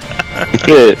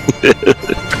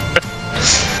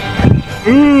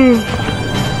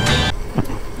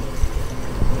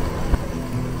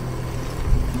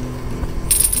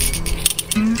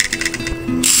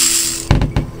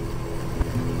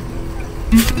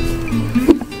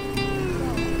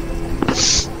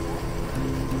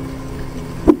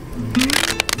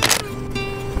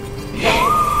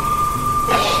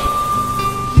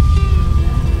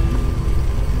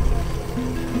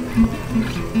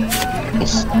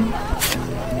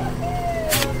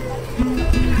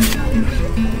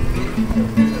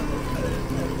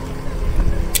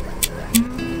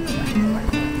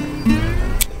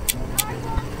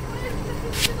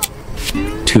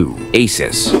 Two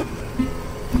aces.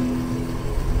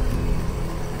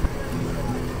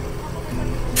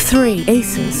 Three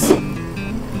aces.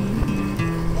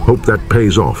 Hope that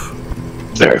pays off.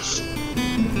 There.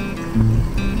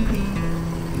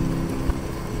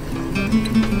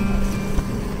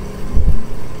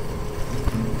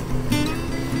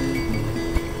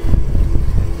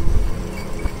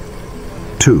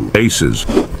 Two aces.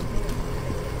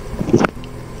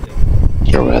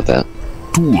 Sure about that.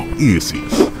 Two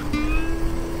aces.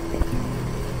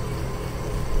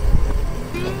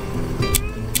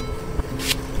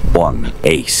 One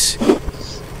ace.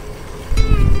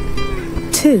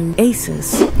 Two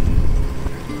aces.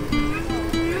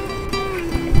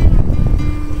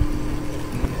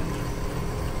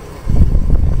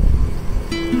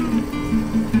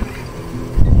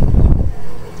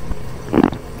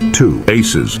 Two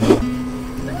aces.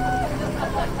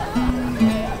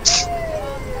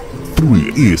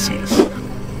 Three aces.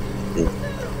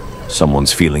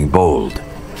 Someone's feeling bold.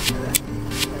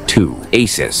 Two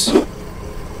aces.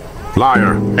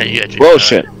 Liar. Hey, you got your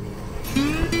Bullshit.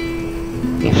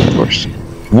 Of course.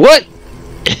 What?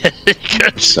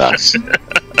 Sucks.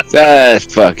 That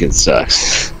fucking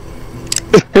sucks.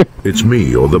 It's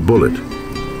me or the bullet.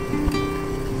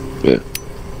 Yeah.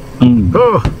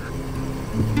 Oh,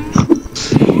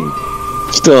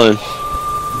 Still in.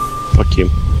 Fuck you.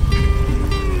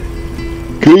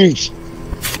 Kings.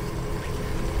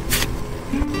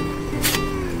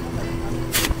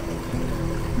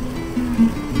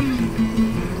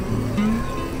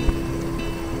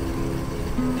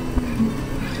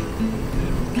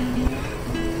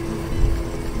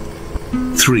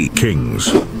 three kings.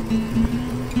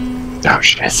 Oh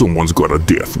shit. Someone's got a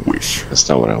death wish. That's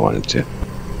not what I wanted to.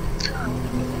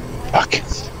 Fuck.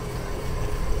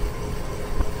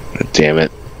 God damn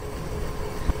it.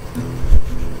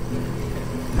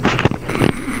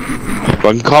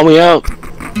 Fucking call me out.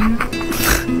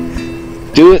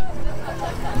 Do it.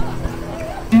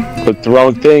 Put the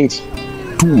wrong things.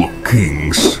 Two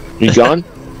kings. You gone?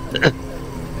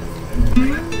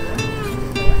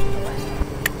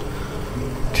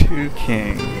 Two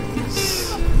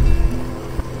kings.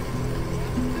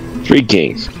 Three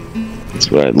kings. That's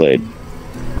what I laid.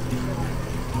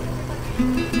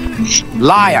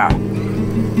 Liar!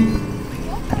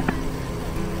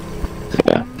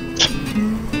 Yeah.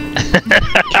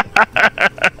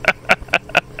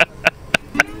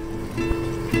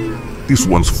 This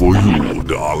one's for you,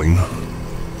 darling.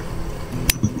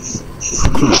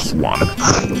 Close one.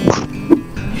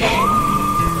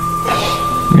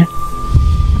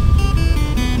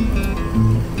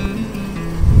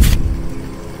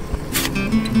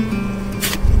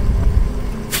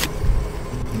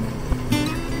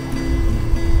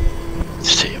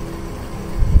 See him.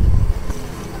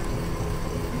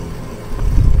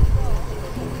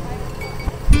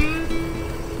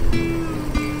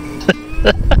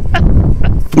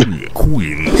 Three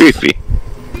queens. Creepy.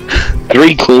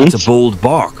 Three queens? It's a bold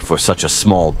bark for such a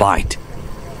small bite.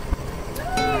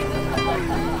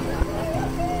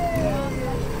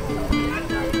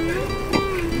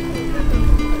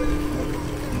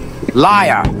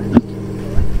 Liar!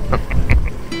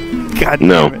 God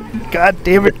No. damn it. God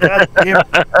damn it. God damn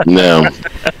it. No.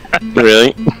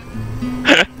 Really?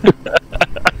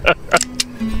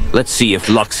 Let's see if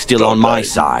luck's still on my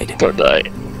side. Don't die.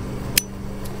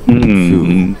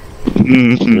 Okay.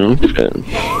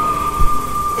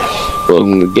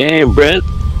 Welcome to the game, Brett.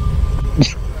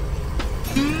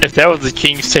 If that was the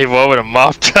king's table, I would have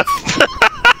mopped up.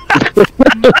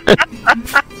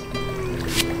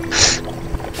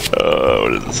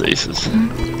 What are the aces?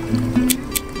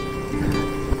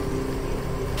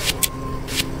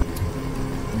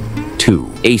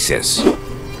 Two aces.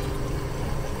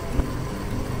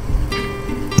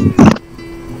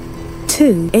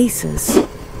 Two aces.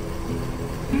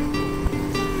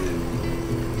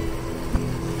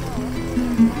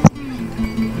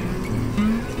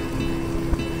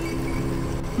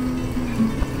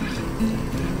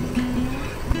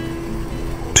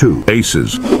 2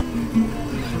 aces.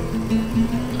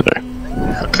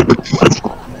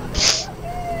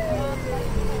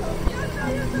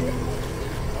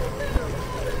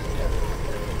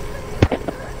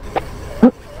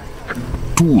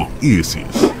 Two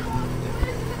aces.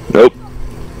 Nope.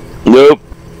 Nope.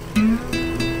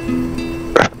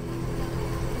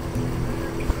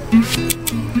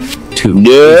 Two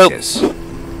Nope. aces.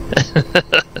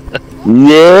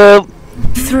 Nope.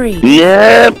 3.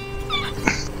 Nope.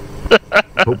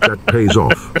 Hope that pays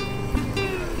off.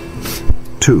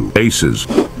 2 aces.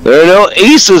 There are no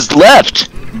aces left.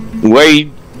 Where are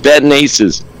you betting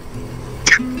aces?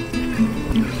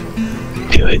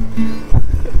 Do it.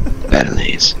 Bet an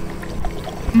ace.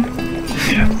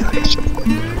 Yeah, nice.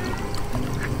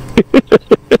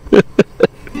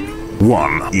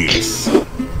 1 ace.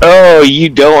 Oh, you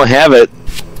don't have it.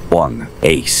 1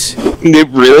 ace.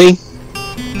 Really?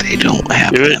 They don't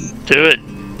have Do them. it. Do it.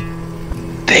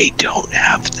 They don't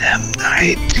have them.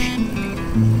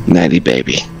 Nighty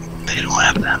baby. They don't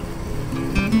have them.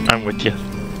 I'm with you.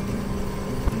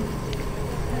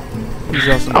 He's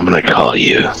also. I'm gonna call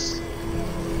you.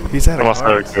 He's out I'm of also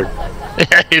cards. good.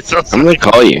 It's also I'm gonna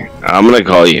call you. I'm gonna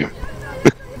call you.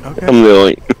 Okay. I'm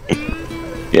really.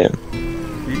 Yeah.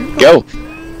 You can Go.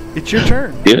 It's your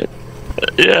turn. Do it.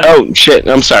 yeah. Oh shit!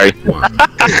 I'm sorry. 1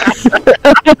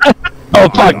 Oh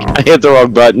fuck! I hit the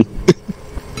wrong button.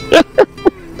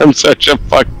 I'm such a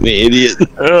fucking idiot.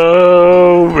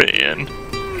 Oh man.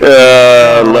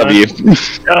 Love you.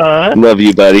 Love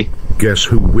you, buddy. Guess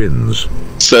who wins?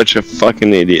 Such a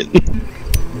fucking idiot.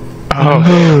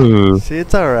 Oh, See,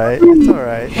 it's alright. It's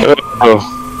alright.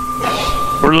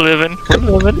 Oh, we're living.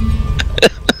 We're living.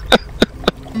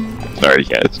 sorry,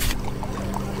 guys.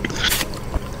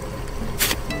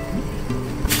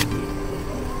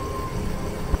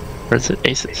 Where's it?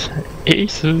 Aces.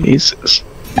 Aces. Jesus.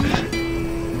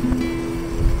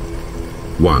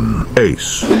 1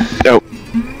 ace. No.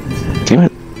 Damn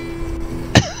it.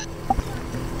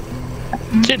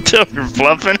 Can't tell if you're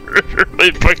bluffing or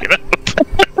really fucking up.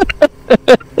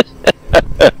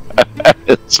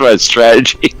 That's my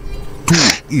strategy. 2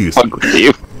 aces. Fuck with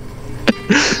you.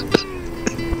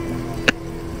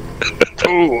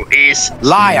 Ooh, ace.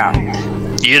 Liar.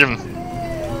 Get him.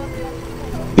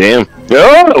 Damn.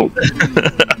 No.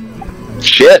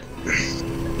 Shit.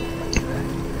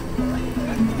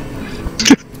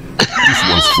 This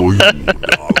one's for you,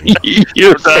 darling.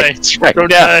 Your die. face right Go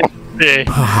now. die. Yeah.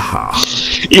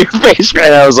 Your face right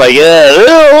now was like,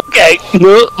 okay.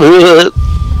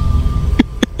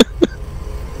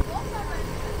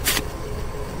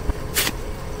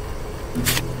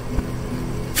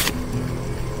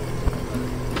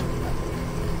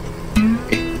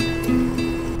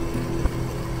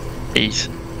 Ace.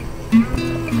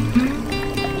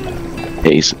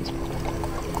 Aces.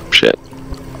 Shit.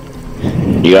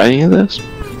 You got any of this?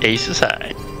 Ace is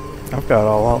high. I've got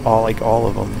all like all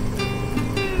of them.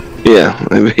 Yeah,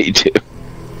 I bet you do.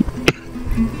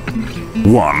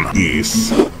 1 ace.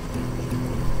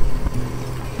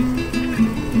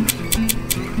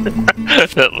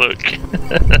 That look.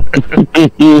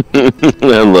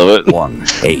 I love it. 1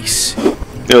 ace.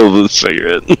 Oh, the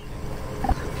cigarette.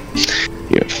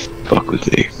 Yeah, fuck with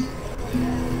me.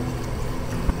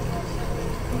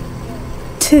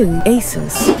 2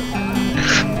 aces.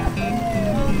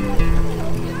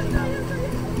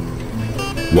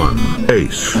 1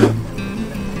 ace.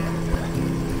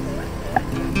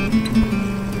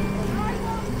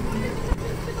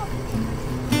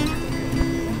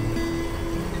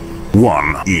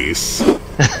 1 ace.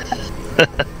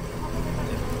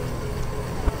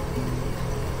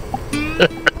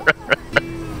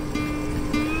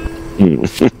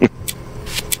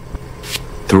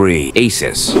 Three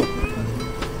aces.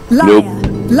 Liar.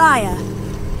 Nope. Liar.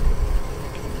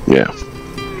 Yeah.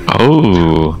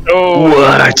 Oh. Oh.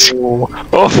 What? Oh.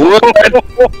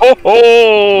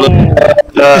 Oh.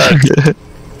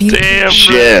 Beautiful. Damn.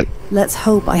 Shit. Let's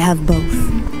hope I have both.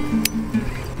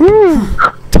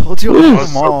 Told you I have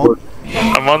them all.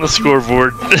 I'm on the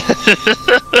scoreboard.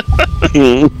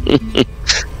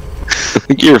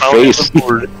 Your I'm on face. the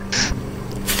board.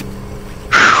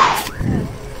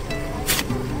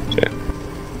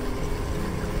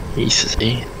 Aces,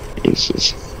 eh?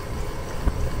 Aces.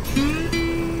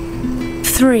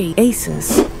 3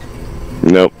 aces.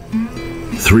 Nope.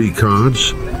 3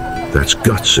 cards? That's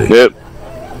gutsy. Nope.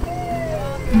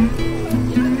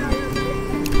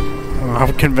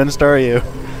 How convinced are you?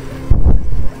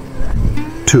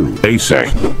 2 aces. Sorry.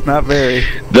 Not very.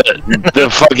 The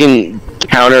fucking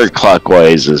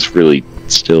counterclockwise is really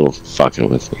still fucking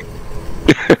with me.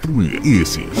 3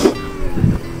 aces.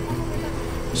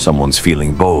 Someone's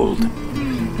feeling bold.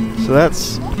 So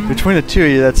that's, between the two of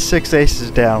you, that's 6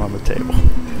 aces down on the table.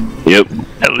 Yep.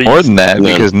 At least. More than that,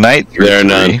 None. because Knight threw There are 3.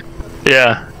 none.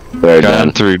 Yeah. They're John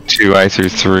done. threw 2, I threw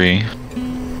 3.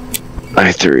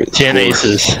 I threw 10 4.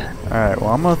 aces. Alright,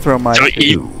 well, I'm gonna throw my So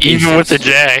two. even with the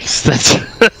jacks, that's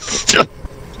still.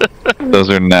 Those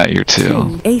are not your 2.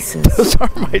 2 aces. Those are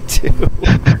my two.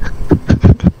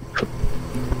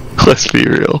 Let's be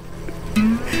real.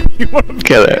 You want to Get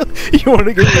get real? You want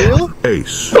to get real?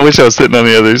 Ace. I wish I was sitting on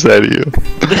the other side of you.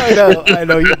 I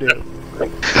know you do.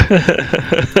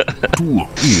 2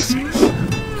 aces.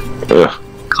 Ugh.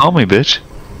 Call me, bitch.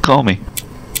 Call me.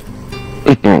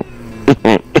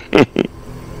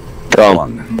 Come.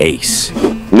 1 ace.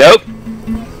 Nope.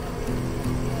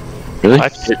 Really?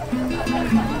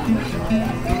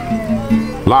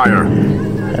 Liar.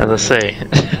 As I say.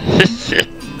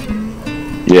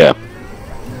 Yeah.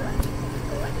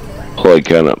 Pull a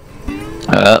gun up.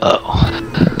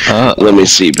 Let me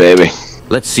see, baby.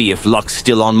 Let's see if luck's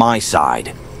still on my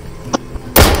side.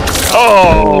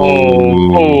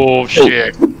 Oh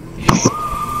shit.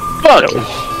 Fuck.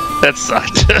 That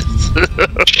sucked.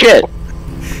 Shit.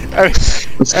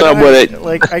 That's not what it.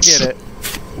 Like, I get it.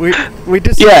 We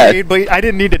disagreed, but I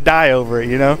didn't need to die over it,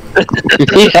 you know?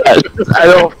 Yeah. I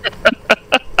don't.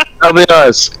 I'll be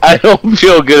honest. I don't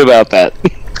feel good about that.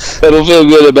 I don't feel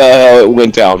good about how it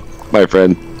went down, my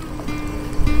friend.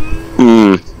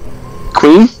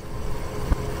 Queen?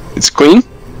 It's queen?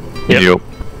 Yep.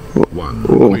 1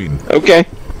 Ooh. queen. Okay.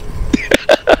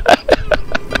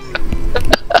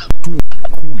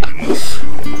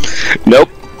 Nope.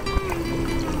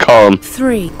 Call him.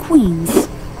 3 queens.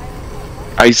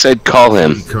 I said call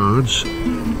him. 3 cards.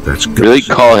 That's gutsy. Really?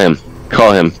 Call him.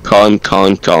 Call him. Call him. Call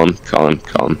him. Call him. Call him.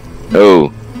 Call him. Oh.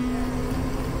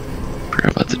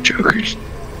 Forgot about the jokers.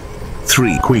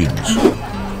 3 queens.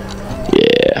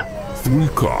 Yeah. 3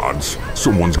 cards.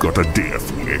 Someone's got a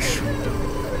death wish.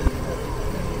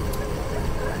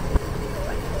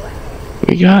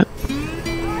 We got.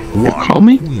 1 call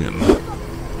me? queen.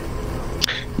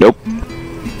 Nope.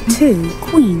 2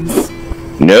 queens.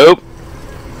 Nope.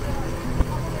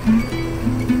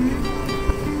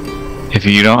 If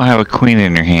you don't have a queen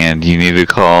in your hand, you need to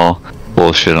call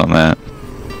bullshit on that.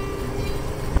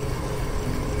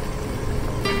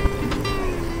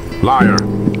 Liar.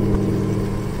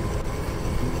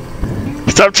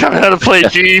 Stop telling me how to play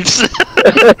Jeeves.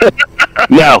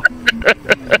 No.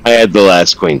 I had the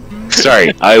last queen.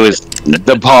 Sorry. I was.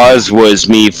 The pause was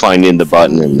me finding the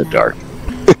button in the dark.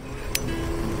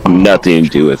 Nothing to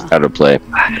do with how to play.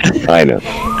 I know.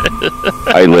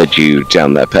 I led you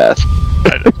down that path.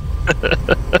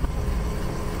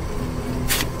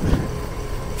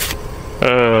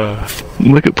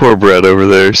 Look at poor Brett over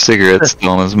there, cigarette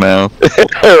still in his mouth.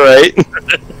 Alright.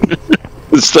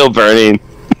 It's still burning.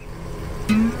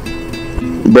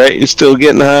 Brett, you still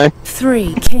getting high?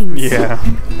 3 kings. Yeah.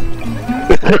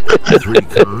 3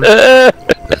 cards.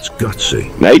 That's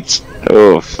gutsy. Knights?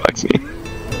 Oh, fuck me.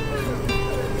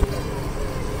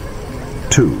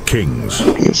 2 kings.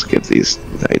 Let's get these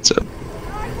knights up.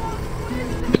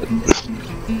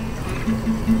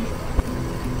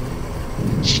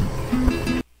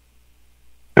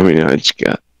 How many knights you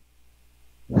got?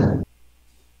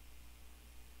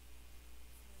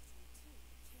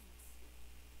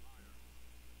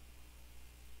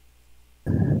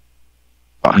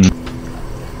 Fuck.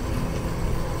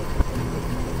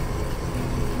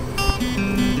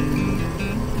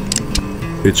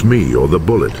 It's me or the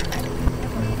bullet.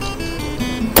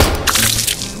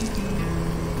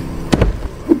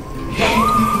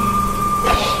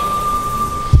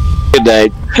 Good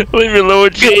night. Leave me alone,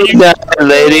 Jeeves. Good night,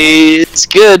 ladies.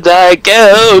 Good night,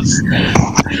 ghosts.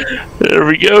 There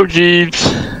we go, Jeeves.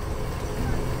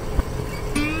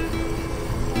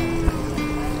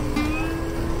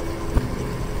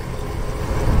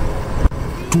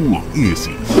 Two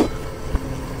aces.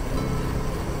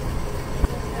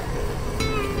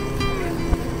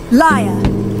 Liar.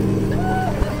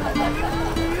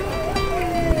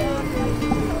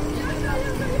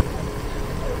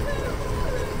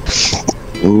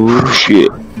 Oh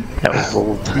shit. That was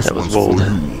bold. This That was one's bold. for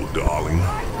you, darling.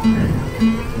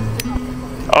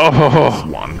 Oh,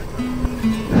 One.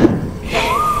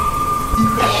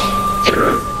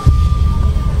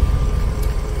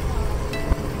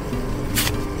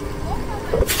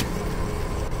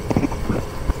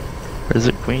 is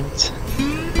it queens?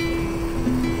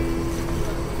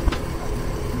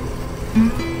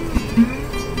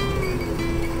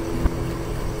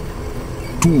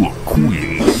 Two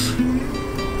queens.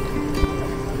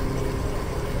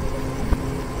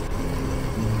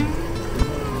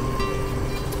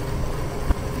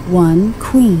 1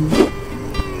 queen.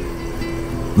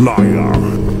 Liar.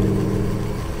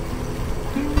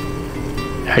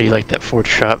 How do you like that fourth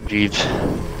shot, Jeeves?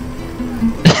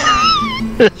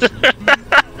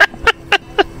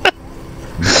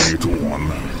 It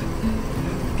one.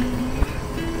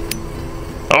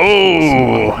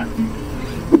 Oh!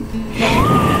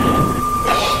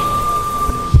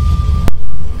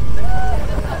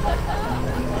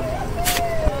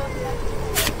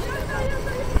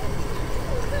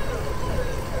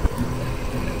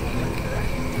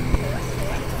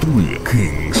 3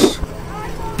 kings.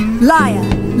 Liar,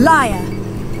 liar.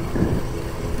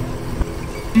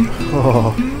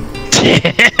 Oh,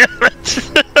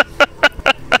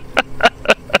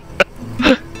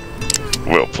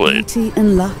 Well played. Beauty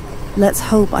and luck. Let's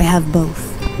hope I have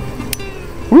both.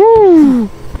 Woo!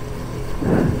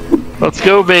 Let's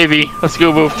go, baby. Let's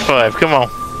go both 5. Come on.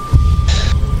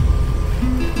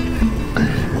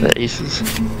 The aces.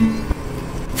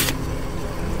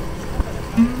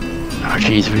 Oh,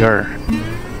 jeez, we are.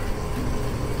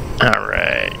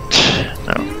 Alright.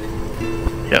 Oh.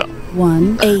 Yeah.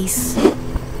 1 ace.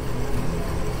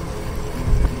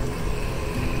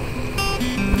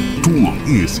 2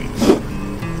 aces.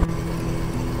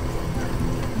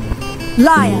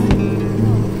 Liar.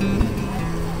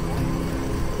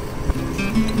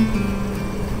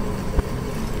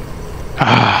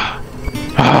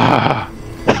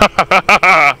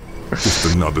 Just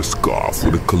another scar for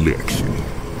the collection.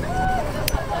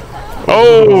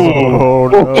 Oh!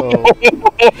 no.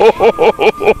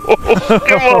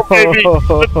 Come on, baby.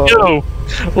 Let's go.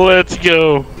 Let's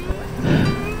go.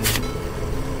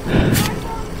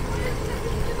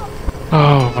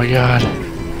 Oh my god.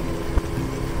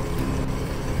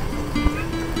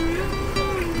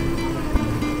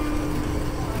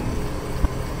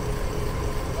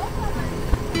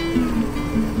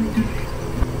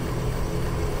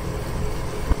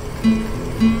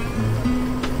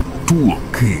 Two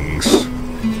kings.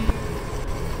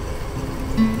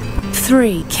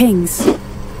 3 kings.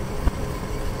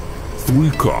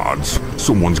 3 cards.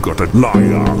 Someone's got a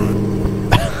liar.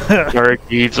 Alright,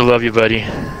 Jeeves, I love you, buddy.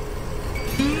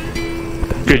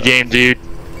 Good game, dude.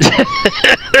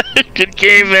 Good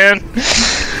game, man.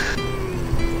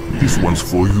 This one's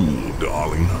for you,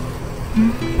 darling.